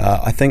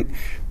 I think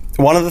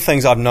one of the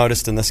things I've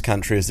noticed in this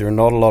country is there are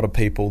not a lot of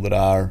people that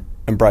are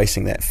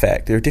embracing that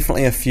fact. There are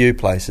definitely a few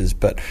places,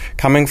 but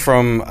coming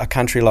from a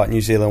country like New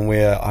Zealand,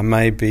 where I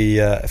may be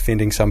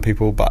offending some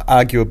people, but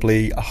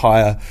arguably a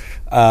higher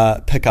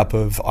pickup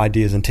of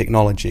ideas and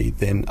technology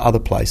than other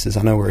places,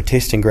 I know we're a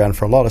testing ground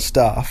for a lot of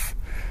stuff.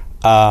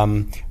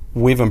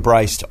 We've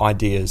embraced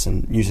ideas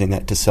and using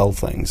that to sell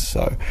things.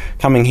 So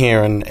coming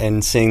here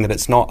and seeing that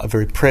it's not a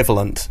very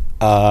prevalent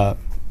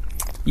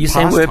You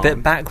saying we're a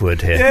bit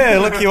backward here? Yeah,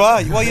 look, you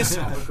are. Well,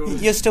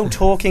 you're still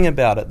talking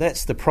about it.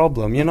 That's the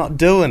problem. You're not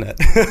doing it.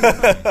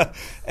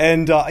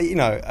 And,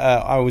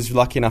 I was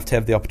lucky enough to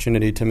have the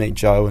opportunity to meet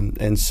Joe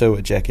and Sue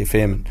at Jack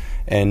FM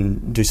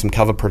and do some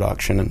cover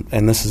production.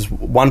 And this is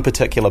one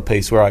particular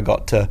piece where I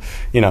got to,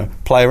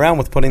 play around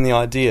with putting the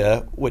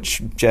idea,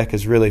 which Jack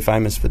is really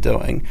famous for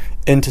doing,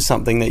 into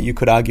something that you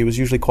could argue was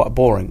usually quite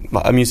boring,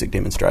 like a music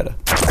demonstrator.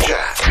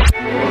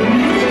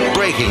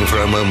 Breaking for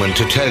a moment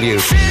to tell you,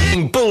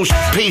 bullshit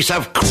piece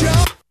of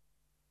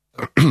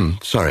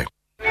sorry.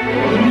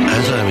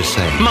 As I was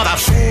saying, mother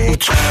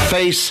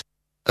face.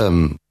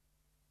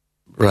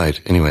 Right.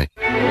 Anyway,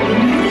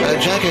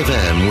 at Jack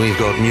FM, we've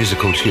got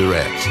musical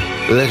Tourette's,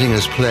 letting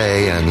us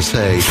play and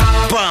say,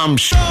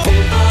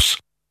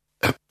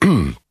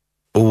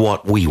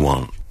 what we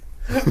want.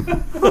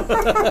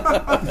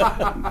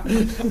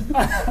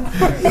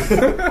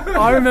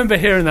 I remember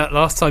hearing that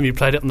last time you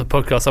played it on the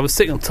podcast. I was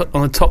sitting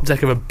on the top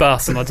deck of a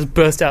bus and I just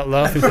burst out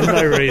laughing for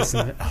no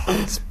reason.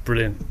 It's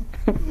brilliant.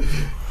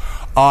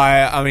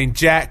 I mean,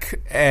 Jack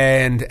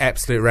and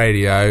Absolute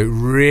Radio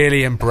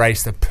really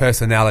embrace the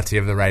personality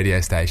of the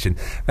radio station.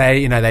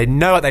 They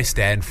know what they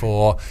stand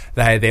for.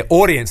 Their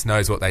audience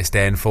knows what they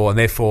stand for, and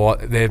therefore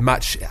they're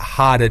much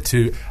harder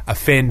to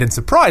offend and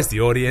surprise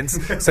the audience.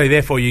 So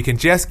therefore, you can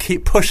just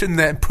keep pushing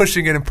it,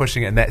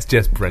 and that's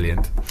just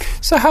brilliant.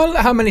 So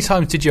how many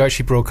times did you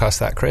actually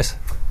broadcast that, Chris?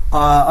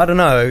 I don't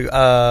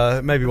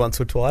know, maybe once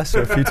or twice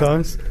or a few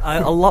times.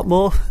 A lot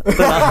more. But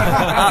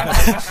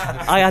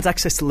I had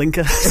access to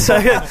Linker,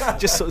 so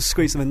just sort of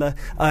squeeze them in there.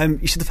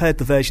 You should have heard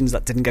the versions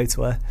that didn't go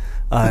to air.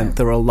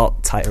 There were a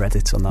lot tighter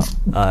edits on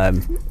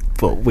that,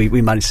 but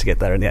we managed to get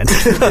there in the end.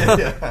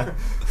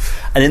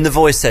 And in the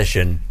voice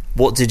session,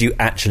 what did you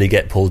actually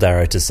get Paul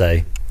Darrow to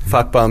say?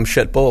 Fuck, bum,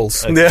 shit,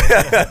 balls. Okay.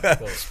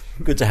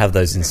 Good to have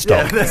those in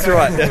stock. Yeah, that's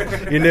right.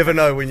 Yeah. You never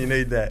know when you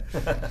need that.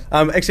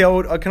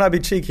 Actually, can I be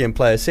cheeky and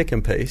play a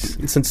second piece?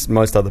 Since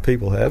most other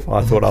people have,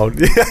 I thought I would.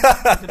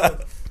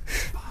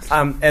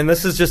 And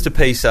this is just a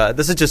piece.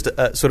 This is just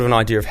sort of an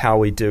idea of how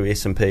we do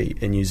S&P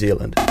in New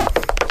Zealand.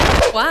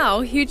 Wow,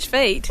 huge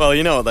feet. Well,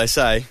 you know what they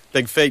say: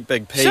 big feet,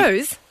 big P.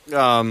 Shoes.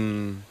 I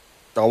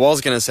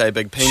was going to say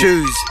big P.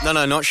 Shoes.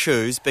 No, not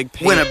shoes. Big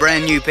P. Win a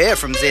brand new pair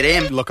from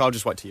ZM. Look, I'll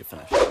just wait till you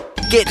finish.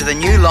 Get to the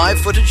new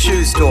live-footed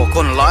shoe store,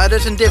 corner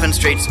Lydet and Devon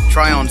Streets.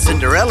 Try on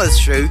Cinderella's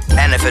shoe,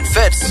 and if it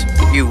fits,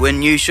 you win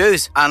new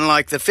shoes.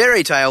 Unlike the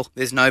fairy tale,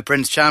 there's no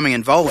Prince Charming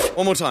involved.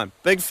 One more time.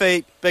 Big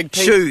feet, big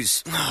P.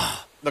 Shoes.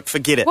 Look,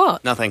 forget it.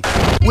 What? Nothing.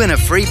 Win a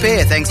free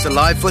pair thanks to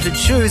live-footed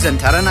shoes and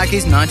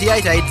Taranaki's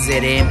 98.8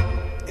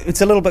 ZM. It's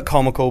a little bit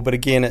comical, but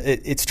again,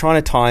 it's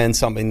trying to tie in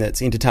something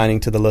that's entertaining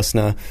to the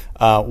listener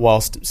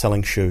whilst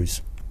selling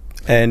shoes.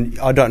 And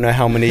I don't know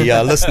how many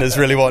listeners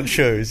really want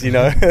shoes,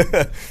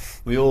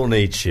 We all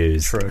need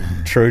shoes.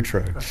 True.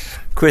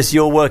 Chris,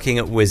 you're working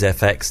at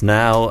WizFX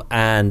now,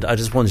 and I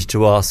just wanted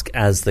to ask,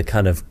 as the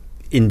kind of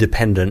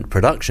independent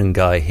production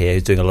guy here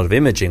who's doing a lot of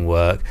imaging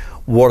work,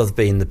 what have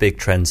been the big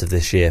trends of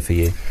this year for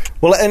you?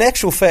 Well, in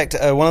actual fact,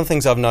 one of the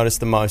things I've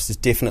noticed the most is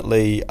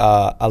definitely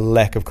a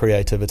lack of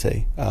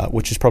creativity,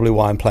 which is probably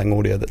why I'm playing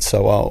audio that's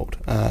so old.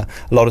 A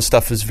lot of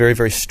stuff is very,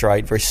 very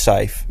straight, very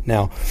safe.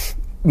 Now,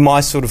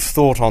 my sort of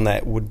thought on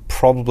that would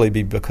probably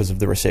be because of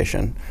the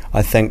recession.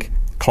 I think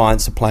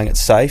clients are playing it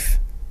safe.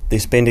 They're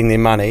spending their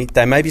money.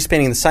 They may be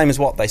spending the same as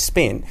what they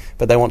spent,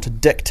 but they want to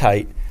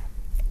dictate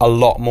a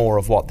lot more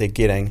of what they're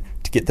getting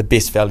to get the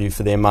best value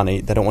for their money.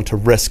 They don't want to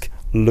risk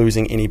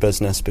losing any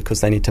business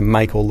because they need to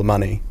make all the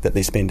money that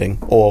they're spending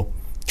or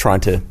trying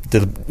to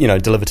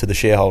deliver to the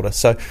shareholder.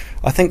 So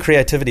I think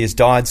creativity has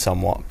died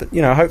somewhat, but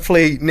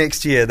hopefully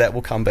next year that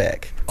will come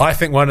back. I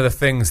think one of the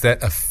things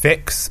that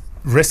affects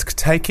risk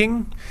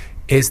taking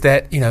is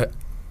that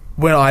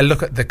when I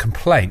look at the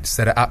complaints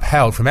that are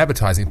upheld from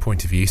advertising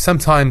point of view,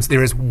 sometimes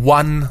there is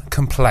one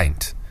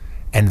complaint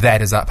and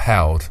that is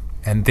upheld,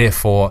 and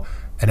therefore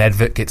an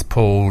advert gets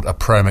pulled, a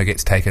promo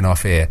gets taken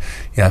off air.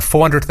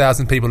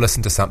 400,000 people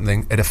listen to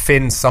something, it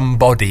offends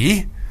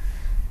somebody,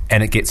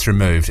 and it gets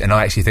removed. And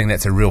I actually think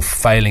that's a real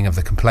failing of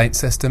the complaint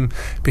system,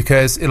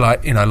 because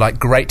like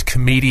great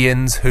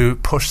comedians who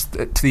push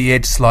it to the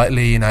edge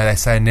slightly, they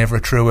say never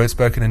a true word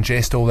spoken in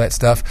jest, all that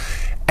stuff.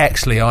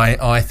 Actually,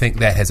 I think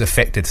that has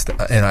affected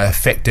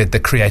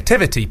the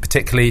creativity,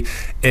 particularly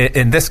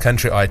in this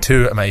country. I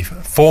too am a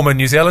former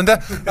New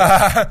Zealander,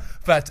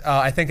 but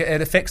I think it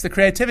affects the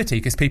creativity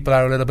because people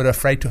are a little bit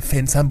afraid to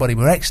offend somebody.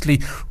 We're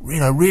actually,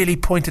 really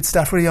pointed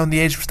stuff, really on the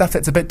edge, stuff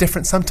that's a bit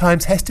different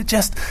sometimes has to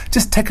just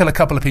tickle a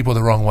couple of people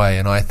the wrong way,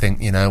 and I think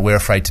we're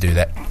afraid to do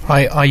that.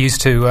 I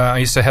used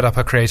to head up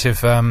a creative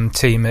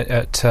team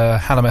at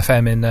Hallam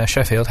FM in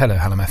Sheffield. Hello,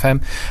 Hallam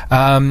FM,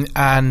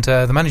 and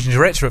the managing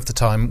director of the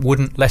time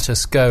wouldn't let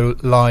us go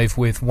live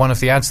with one of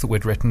the ads that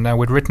we'd written. Now,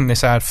 we'd written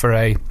this ad for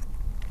a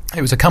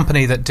It was a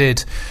company that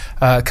did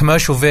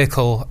commercial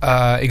vehicle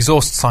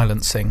exhaust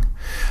silencing.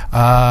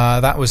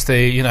 That was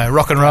the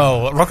rock and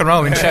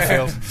roll in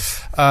Sheffield.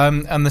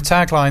 And the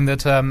tagline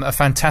that a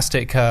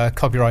fantastic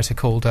copywriter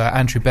called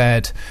Andrew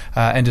Baird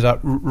ended up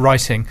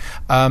writing,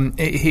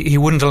 he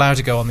wouldn't allow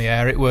to go on the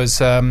air. It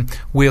was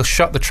 "We'll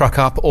shut the truck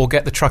up or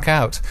get the truck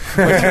out,"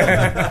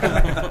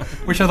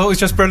 which I thought was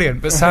just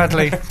brilliant. But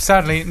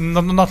sadly,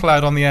 not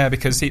allowed on the air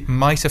because it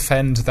might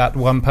offend that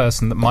one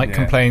person that might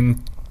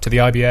complain to the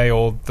IBA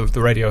or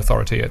the radio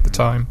authority at the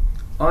time.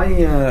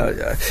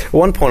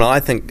 One point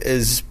I think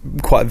is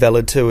quite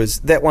valid too is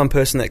that one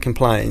person that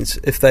complains,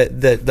 if they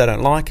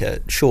don't like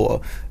it, sure,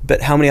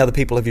 but how many other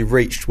people have you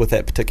reached with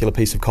that particular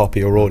piece of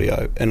copy or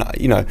audio? And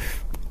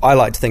I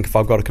like to think if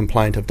I've got a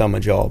complaint, I've done my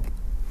job.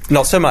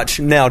 Not so much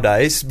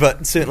nowadays,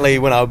 but certainly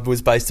when I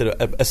was based at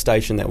a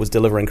station that was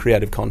delivering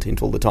creative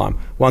content all the time.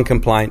 One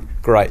complaint,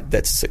 great,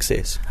 that's a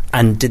success.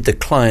 And did the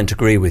client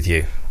agree with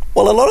you?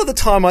 Well, a lot of the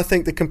time I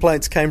think the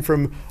complaints came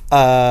from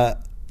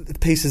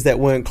pieces that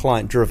weren't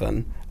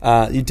client-driven.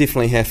 You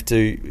definitely have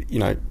to,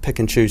 pick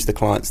and choose the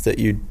clients that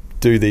you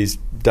do these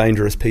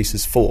dangerous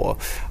pieces for.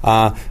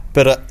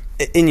 But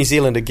in New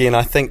Zealand, again,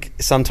 I think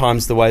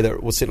sometimes the way that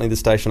it was, certainly the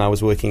station I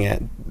was working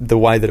at, the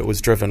way that it was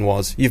driven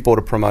was, you've bought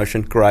a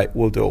promotion, great,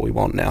 we'll do what we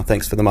want now,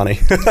 thanks for the money.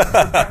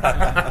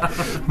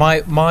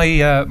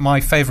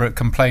 My favourite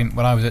complaint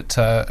when I was at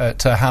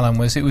Hallam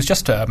was it was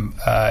just a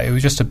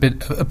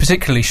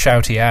particularly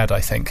shouty ad,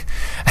 I think,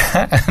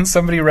 and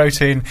somebody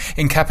wrote in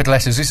capital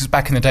letters. This is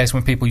back in the days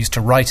when people used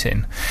to write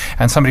in,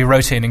 and somebody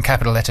wrote in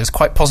capital letters,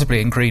 quite possibly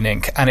in green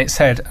ink, and it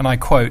said, and I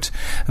quote,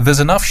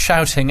 "There's enough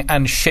shouting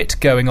and shit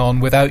going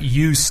on without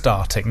you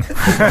starting."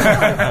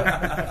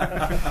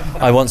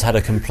 I once had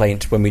a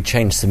complaint when we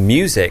changed some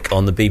music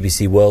on the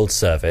BBC World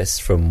Service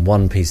from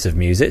one piece of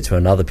music to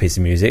another piece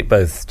of music,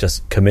 both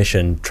just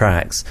commissioned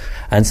tracks,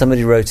 and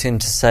somebody wrote in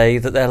to say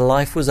that their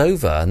life was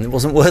over and it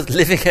wasn't worth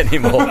living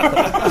anymore.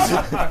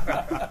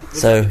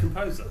 So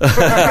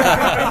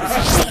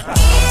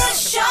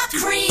Earshot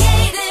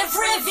Creative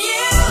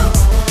Review.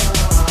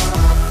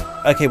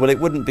 Okay, well, it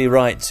wouldn't be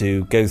right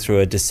to go through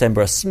a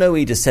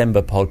snowy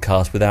December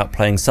podcast without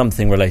playing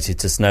something related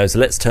to snow. So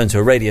let's turn to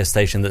a radio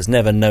station that's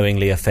never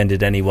knowingly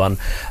offended anyone.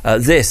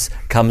 This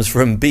comes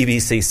from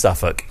BBC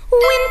Suffolk.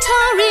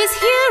 Winter is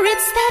here,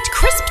 it's that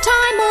crisp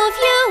time of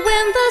year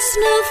when the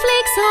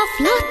snowflakes are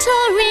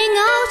fluttering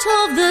out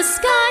of the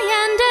sky,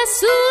 and as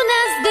soon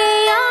as they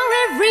are,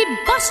 every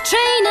bus,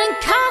 train and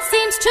car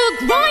seems to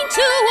grind to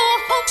a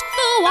halt,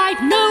 though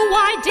I'd no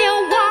idea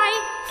why.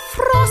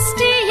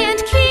 Frosty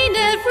and keen,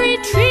 every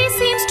tree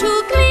seems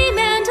to gleam,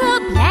 and a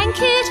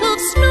blanket of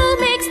snow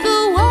makes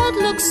the world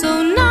look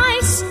so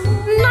nice.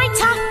 Night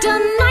after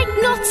night,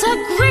 not a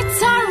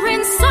grit are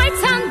in sight,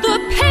 and the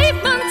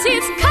pavement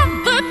is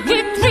covered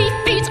with 3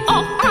 feet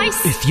of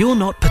ice. If you're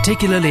not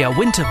particularly a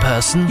winter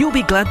person, you'll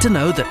be glad to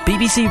know that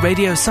BBC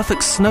Radio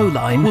Suffolk's Snow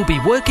Line will be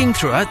working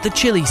throughout the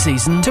chilly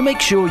season to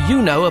make sure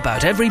you know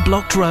about every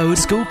blocked road,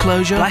 school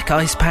closure, black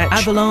ice patch,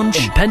 avalanche,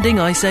 impending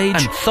ice age,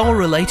 and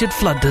thaw-related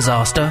flood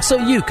disaster, so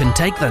you can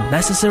take the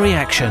necessary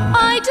action.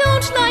 I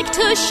don't like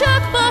to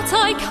shirk, but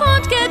I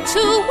can't get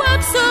to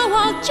work, so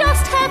I'll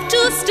just have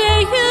to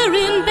stay here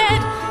in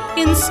bed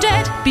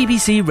instead.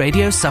 BBC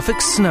Radio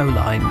Suffolk's Snow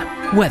Line,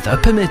 weather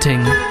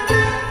permitting.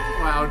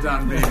 Well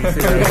done,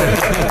 BBC.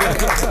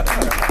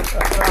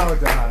 Well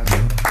done.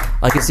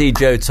 I can see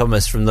Joe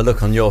Thomas from the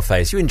look on your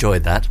face. You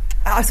enjoyed that.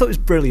 I thought it was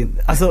brilliant.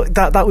 I thought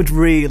that would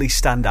really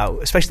stand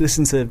out, especially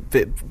listening to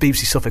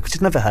BBC Suffolk, which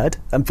I'd never heard,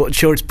 but I'm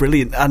sure it's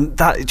brilliant, and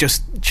that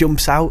just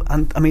jumps out.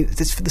 And I mean,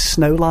 it's for the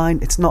snow line.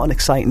 It's not an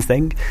exciting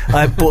thing,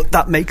 but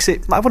that makes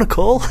it. I want to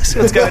call. See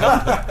what's going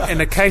on. In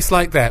a case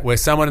like that, where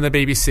someone in the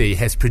BBC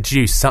has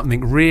produced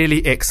something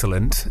really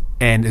excellent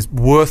and is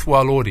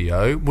worthwhile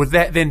audio, would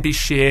that then be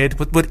shared?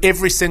 Would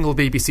every single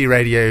BBC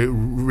radio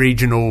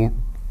regional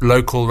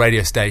local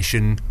radio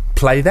station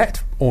play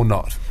that or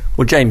not?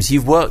 Well, James,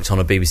 you've worked on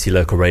a BBC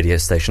local radio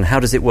station. How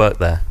does it work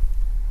there?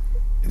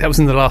 That was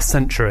in the last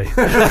century.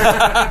 I'd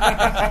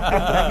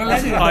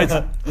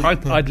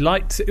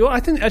like to. Well, I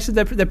think actually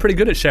they're pretty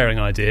good at sharing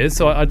ideas.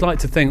 So I'd like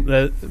to think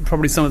that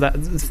probably some of that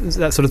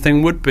sort of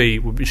thing would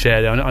be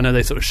shared. I know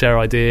they sort of share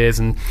ideas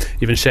and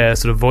even share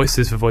sort of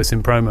voices for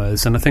voicing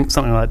promos. And I think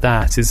something like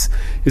that is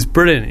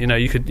brilliant.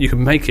 You could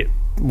make it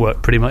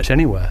work pretty much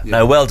anywhere.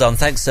 No, well done.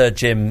 Thanks,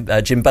 Jim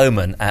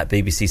Bowman at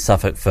BBC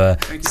Suffolk for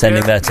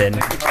sending that in.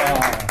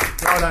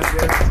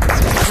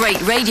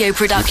 Great radio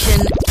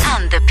production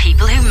and the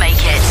people who make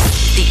it.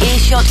 The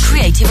Earshot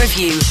Creative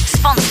Review,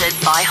 sponsored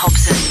by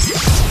Hobson's.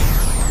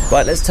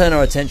 Right, let's turn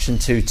our attention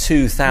to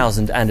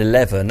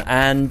 2011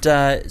 and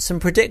some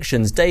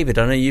predictions. David,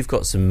 I know you've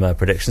got some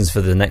predictions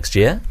for the next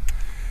year.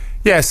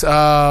 Yes,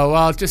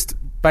 well, just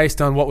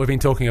based on what we've been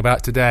talking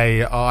about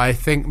today, I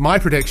think my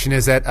prediction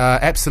is that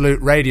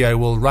Absolute Radio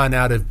will run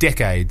out of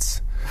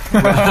decades.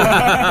 And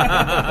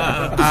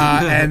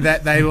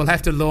that they will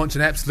have to launch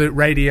an Absolute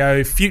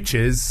Radio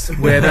Futures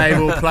where they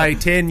will play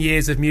 10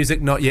 years of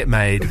music not yet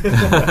made.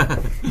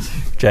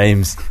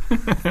 James.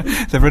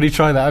 They've really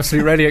tried that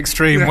Absolute Radio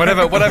Extreme.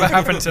 Whatever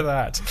happened to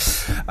that?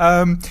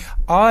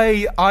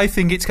 I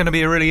think it's going to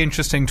be a really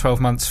interesting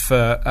 12 months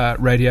for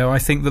radio. I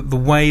think that the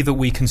way that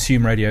we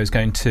consume radio is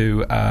going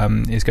to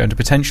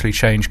potentially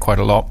change quite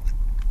a lot.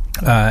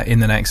 In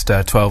the next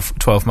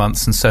 12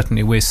 months, and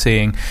certainly we're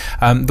seeing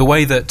the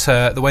way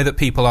that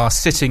people are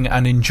sitting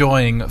and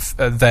enjoying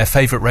their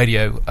favourite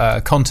radio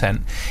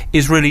content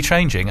is really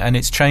changing, and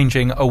it's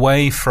changing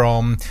away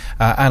from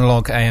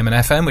analog AM and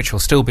FM, which will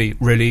still be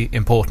really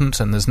important,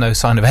 and there's no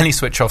sign of any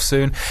switch off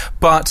soon,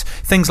 but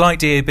things like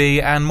DAB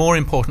and, more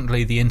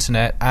importantly, the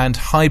internet and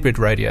hybrid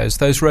radios,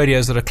 those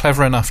radios that are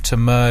clever enough to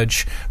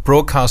merge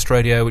broadcast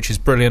radio, which is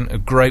brilliant, a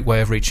great way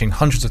of reaching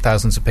hundreds of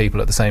thousands of people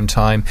at the same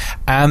time,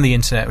 and the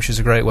internet, which is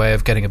a great way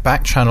of getting a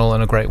back channel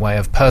and a great way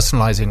of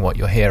personalising what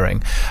you're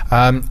hearing.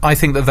 I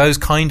think that those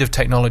kind of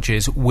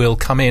technologies will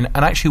come in,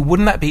 and actually,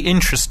 wouldn't that be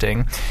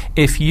interesting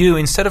if you,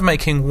 instead of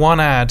making one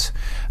ad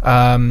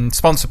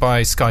sponsored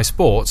by Sky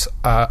Sports,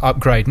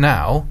 Upgrade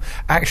Now,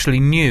 actually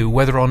knew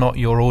whether or not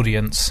your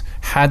audience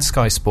had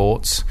Sky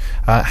Sports,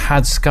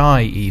 had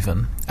Sky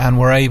even, and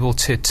were able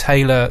to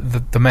tailor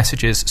the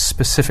messages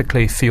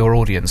specifically for your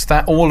audience.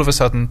 That all of a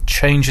sudden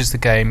changes the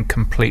game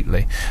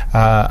completely,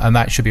 and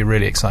that should be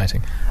really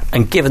exciting.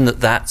 And given that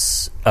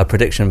that's a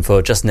prediction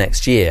for just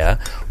next year,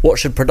 what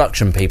should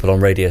production people on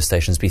radio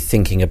stations be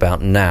thinking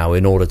about now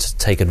in order to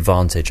take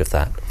advantage of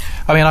that?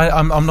 I mean,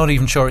 I'm not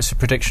even sure it's a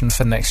prediction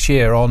for next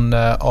year. On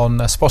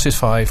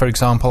Spotify, for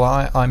example,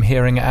 I'm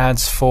hearing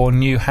ads for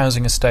new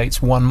housing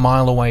estates 1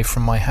 mile away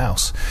from my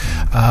house.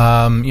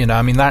 I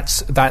mean,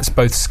 that's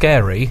both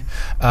scary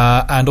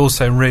and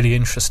also really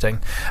interesting.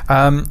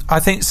 I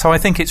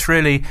think it's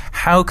really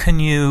how can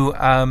you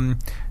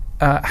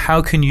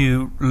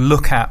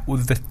look at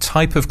the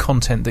type of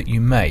content that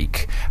you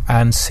make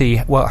and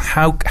see, well,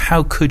 how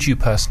could you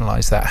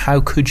personalise that?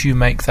 How could you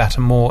make that a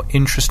more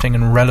interesting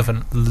and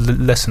relevant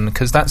listen?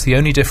 Because that's the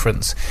only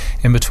difference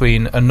in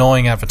between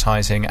annoying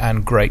advertising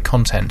and great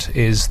content,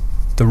 is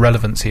the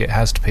relevancy it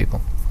has to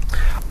people.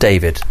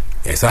 David.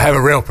 Yes, I have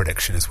a real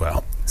prediction as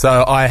well.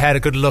 So I had a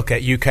good look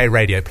at UK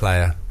Radio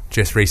Player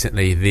just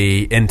recently,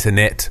 the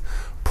internet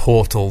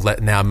portal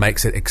that now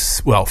makes it,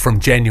 from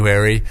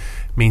January,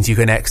 means you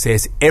can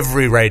access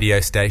every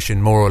radio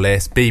station, more or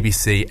less,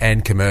 BBC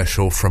and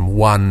commercial, from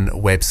one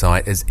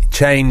website.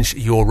 Change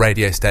your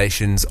radio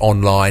stations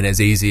online as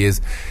easy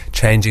as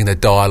changing the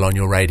dial on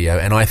your radio.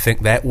 And I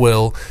think that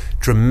will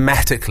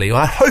dramatically,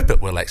 I hope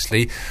it will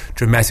actually,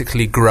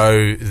 dramatically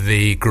grow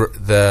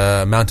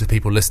the amount of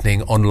people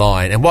listening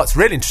online. And what's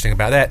really interesting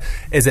about that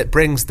is it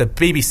brings the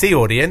BBC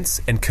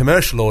audience and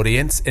commercial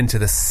audience into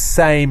the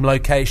same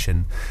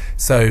location.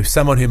 So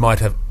someone who might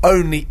have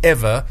only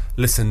ever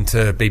listened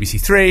to BBC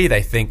Three,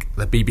 they think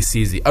the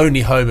BBC is the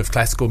only home of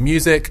classical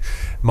music,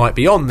 might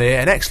be on there,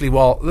 and actually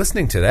while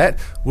listening to that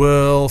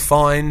will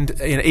find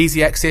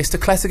easy access to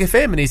Classic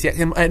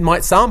FM and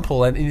might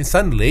sample, and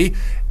suddenly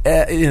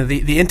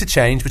the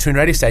interchange between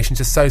radio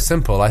stations is so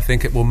simple. I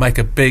think it will make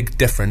a big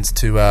difference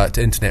to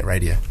internet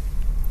radio.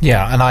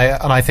 Yeah, and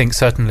I think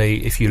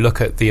certainly if you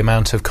look at the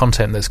amount of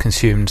content that's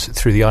consumed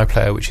through the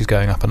iPlayer, which is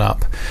going up and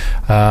up,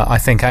 I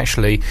think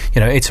actually,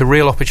 it's a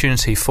real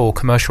opportunity for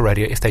commercial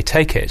radio, if they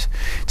take it,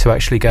 to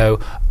actually go,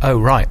 oh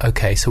right,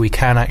 okay, so we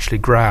can actually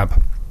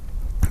grab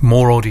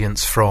more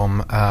audience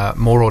from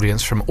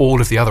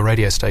all of the other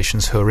radio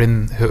stations who are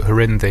in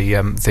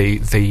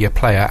the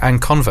player,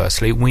 and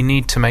conversely, we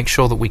need to make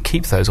sure that we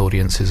keep those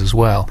audiences as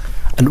well.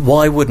 And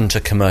why wouldn't a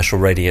commercial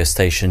radio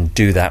station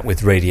do that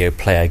with Radio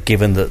Player,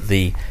 given that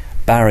the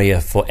barrier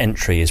for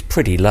entry is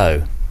pretty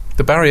low?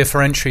 The barrier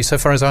for entry, so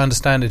far as I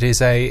understand it,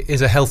 is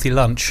a healthy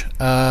lunch.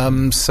 Why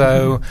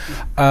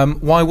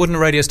wouldn't a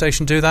radio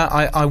station do that?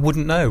 I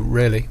wouldn't know,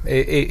 really.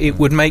 It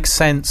would make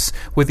sense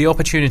with the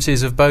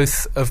opportunities of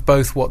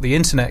both what the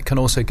internet can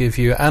also give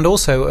you, and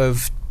also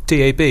of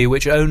DAB,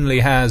 which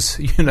only has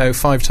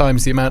 5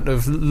 times the amount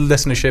of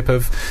listenership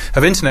of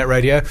internet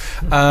radio.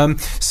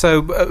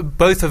 So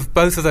both of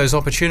those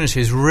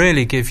opportunities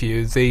really give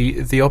you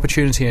the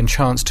opportunity and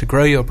chance to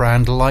grow your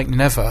brand like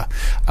never.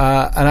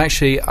 And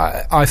actually,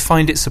 I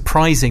find it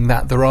surprising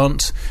that there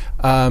aren't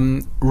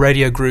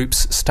radio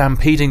groups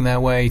stampeding their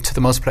way to the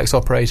multiplex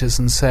operators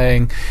and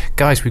saying,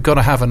 guys, we've got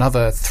to have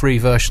another 3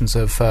 versions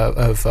of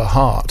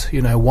Heart.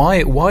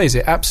 Why is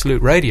it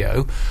Absolute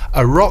Radio,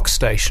 a rock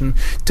station,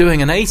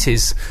 doing an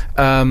 80s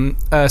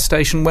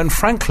station when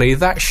frankly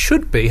that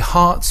should be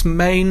Heart's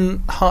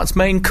main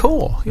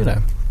core?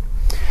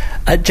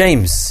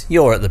 James,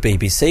 you're at the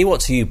BBC.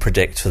 What do you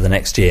predict for the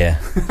next year?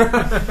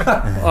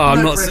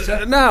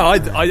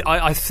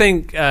 I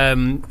think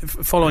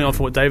following on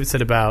from what David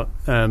said about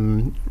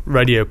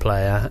Radio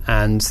Player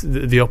and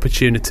the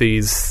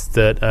opportunities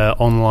that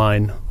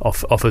online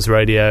offers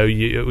radio,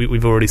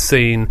 we've already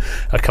seen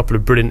a couple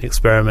of brilliant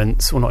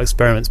experiments, well, not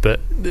experiments, but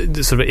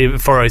sort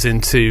of forays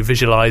into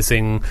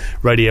visualising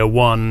Radio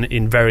 1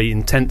 in very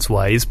intense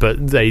ways, but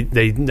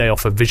they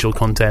offer visual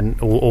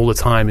content all the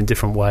time in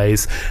different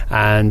ways,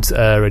 and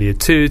Radio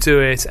 2 do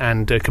it,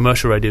 and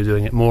commercial radio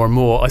doing it more and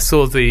more. I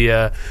saw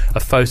a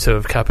photo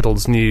of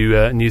Capital's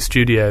new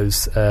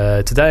studios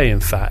today, in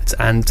fact,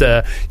 and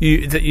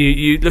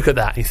you look at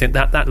that and you think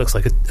that looks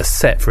like a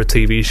set for a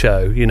TV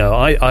show. You know,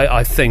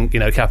 I think, you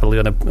know, Capital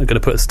are going to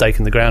put a stake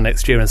in the ground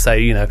next year and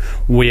say, you know,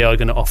 we are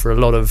going to offer a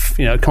lot of,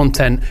 you know,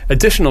 content,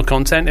 additional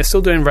content. They're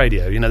still doing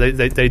radio. You know,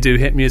 they do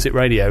hit music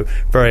radio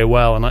very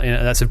well, and you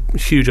know, that's a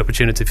huge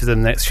opportunity for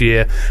them next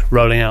year,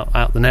 rolling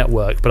out the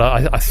network. But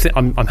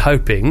I'm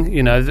hoping,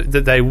 you know,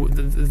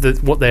 that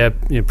what they're,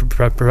 you know,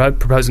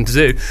 proposing to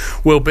do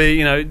will be,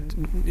 you know,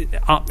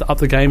 up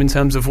the game in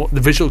terms of what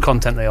the visual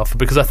content they offer,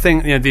 because I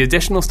think, you know, the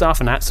additional stuff,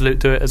 and Absolute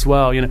do it as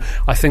well. You know,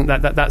 I think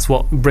that's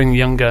what bring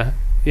younger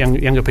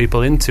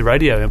people into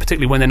radio, and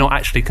particularly when they're not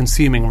actually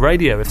consuming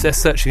radio. If they're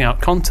searching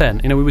out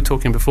content, you know, we were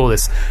talking before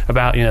this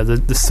about, you know,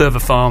 the server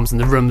farms and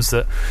the rooms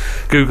that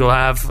Google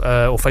have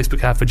or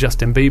Facebook have for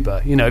Justin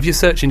Bieber. You know, if you're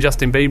searching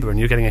Justin Bieber and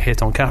you're getting a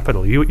hit on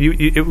Capital,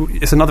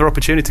 it's another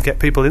opportunity to get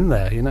people in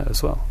there, you know,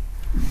 as well.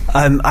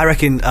 I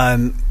reckon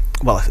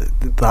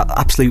that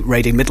Absolute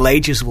Radio Middle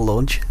Ages will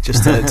launch,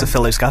 just to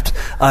fill those gaps.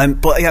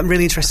 But yeah, I'm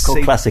really interested to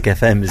see... Classic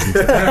FM, isn't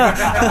it?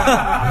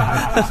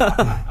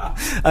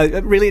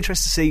 I'm really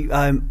interested to see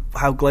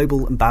how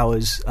Global and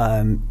Bauer's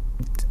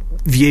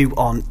view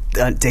on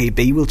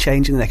DAB will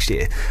change in the next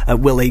year.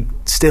 Will they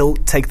still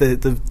take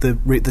the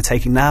route they're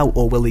taking now,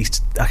 or will they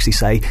actually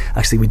say,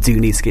 we do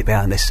need to get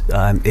behind this?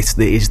 It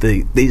is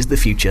the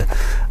future.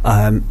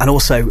 And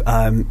also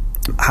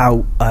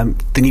how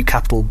the new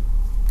Capital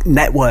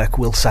network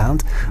will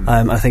sound.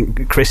 I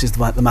think Chris is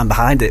the man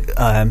behind it,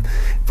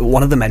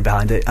 one of the men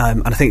behind it,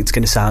 and I think it's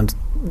going to sound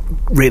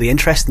really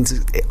interesting.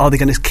 Are they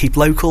going to keep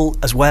local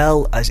as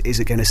well? Is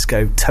it going to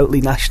go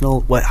totally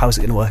national? How is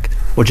it going to work?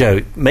 Well,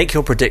 Joe, make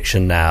your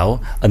prediction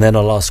now, and then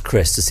I'll ask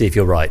Chris to see if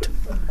you're right.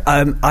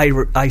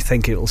 I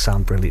think it will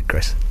sound brilliant,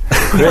 Chris.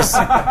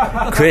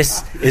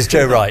 Chris, is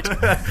Joe right?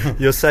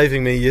 You're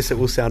saving me. Yes, it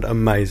will sound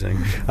amazing.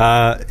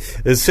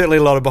 There's certainly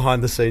a lot of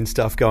behind the scenes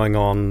stuff going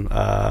on,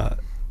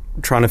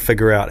 trying to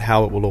figure out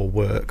how it will all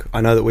work. I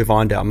know that we've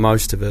ironed out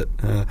most of it.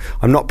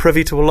 I'm not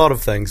privy to a lot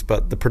of things,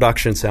 but the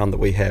production sound that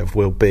we have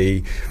will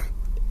be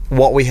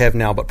what we have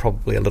now, but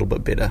probably a little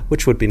bit better,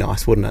 which would be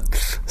nice, wouldn't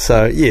it?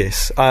 So,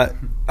 yes,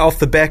 off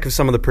the back of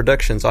some of the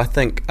predictions, I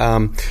think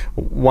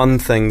one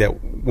thing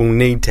that will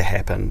need to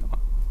happen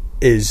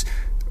is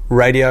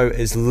radio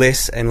is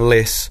less and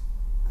less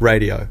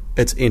radio.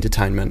 It's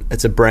entertainment.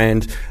 It's a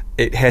brand.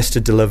 It has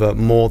to deliver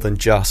more than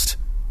just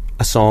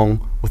a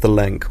song with a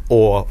link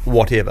or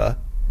whatever.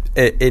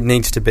 It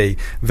needs to be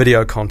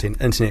video content,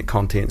 internet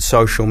content,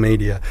 social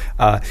media.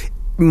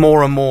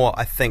 More and more,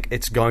 I think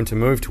it's going to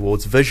move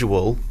towards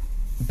visual,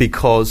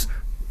 because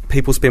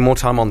people spend more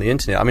time on the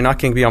internet. I mean, I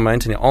can be on my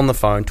internet on the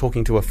phone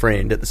talking to a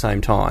friend at the same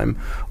time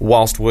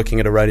whilst working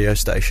at a radio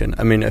station.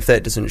 I mean, if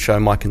that doesn't show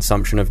my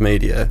consumption of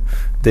media,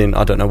 then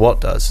I don't know what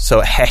does.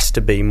 So it has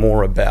to be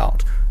more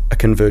about a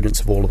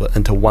convergence of all of it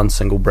into one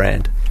single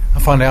brand.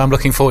 And finally, I'm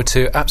looking forward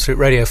to Absolute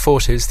Radio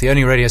 40, the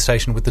only radio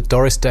station with the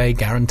Doris Day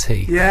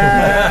guarantee.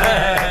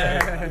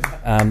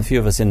 A few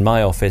of us in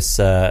my office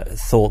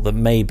thought that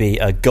maybe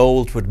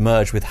Gold would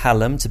merge with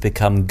Hallam to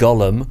become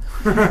Gollum,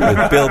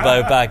 with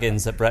Bilbo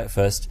Baggins at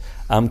breakfast.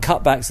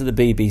 Cutbacks at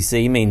the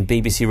BBC mean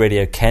BBC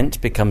Radio Kent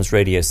becomes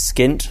Radio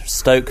Skint,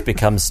 Stoke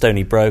becomes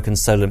Stony Broke, and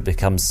Solent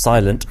becomes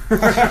Silent.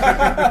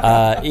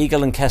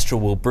 Eagle and Kestrel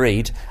will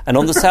breed, and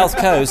on the south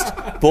coast,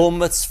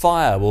 Bournemouth's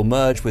Fire will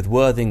merge with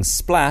Worthing's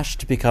Splash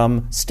to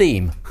become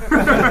Steam.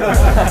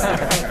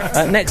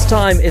 Next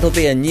time, it'll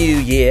be a new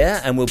year,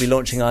 and we'll be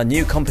launching our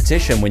new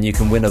competition when you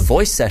can win a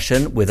voice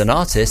session with an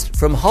artist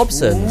from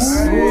Hobson's.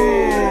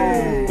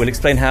 We'll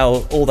explain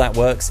how all that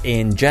works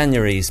in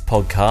January's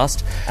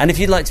podcast. And if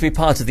you'd like to be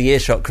part of the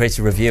Earshot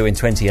Creative Review in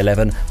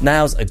 2011,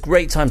 now's a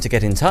great time to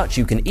get in touch.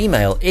 You can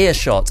email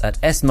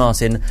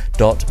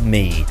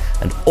earshot@smartin.me.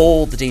 And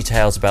all the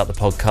details about the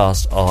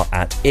podcast are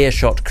at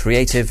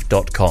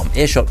earshotcreative.com.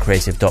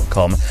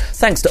 earshotcreative.com.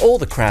 Thanks to all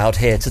the crowd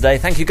here today.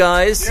 Thank you,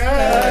 guys.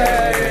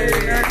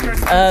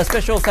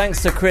 Special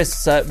thanks to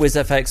Chris at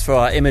WizFX for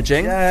our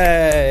imaging.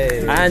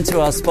 Yay. And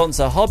to our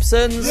sponsor,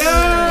 Hobson's.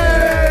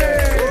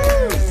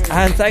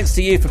 And thanks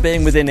to you for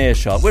being within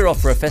earshot. We're off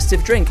for a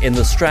festive drink in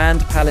the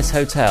Strand Palace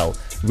Hotel.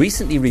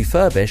 Recently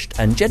refurbished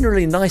and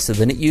generally nicer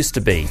than it used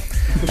to be.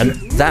 And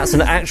that's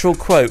an actual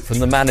quote from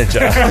the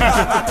manager.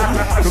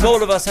 From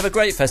all of us, have a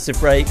great festive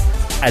break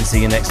and see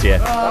you next year.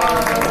 For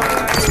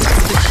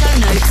show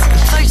notes,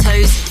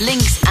 photos,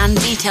 links and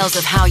details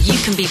of how you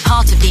can be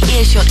part of the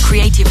Earshot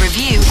Creative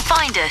Review,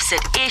 find us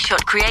at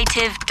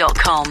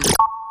earshotcreative.com.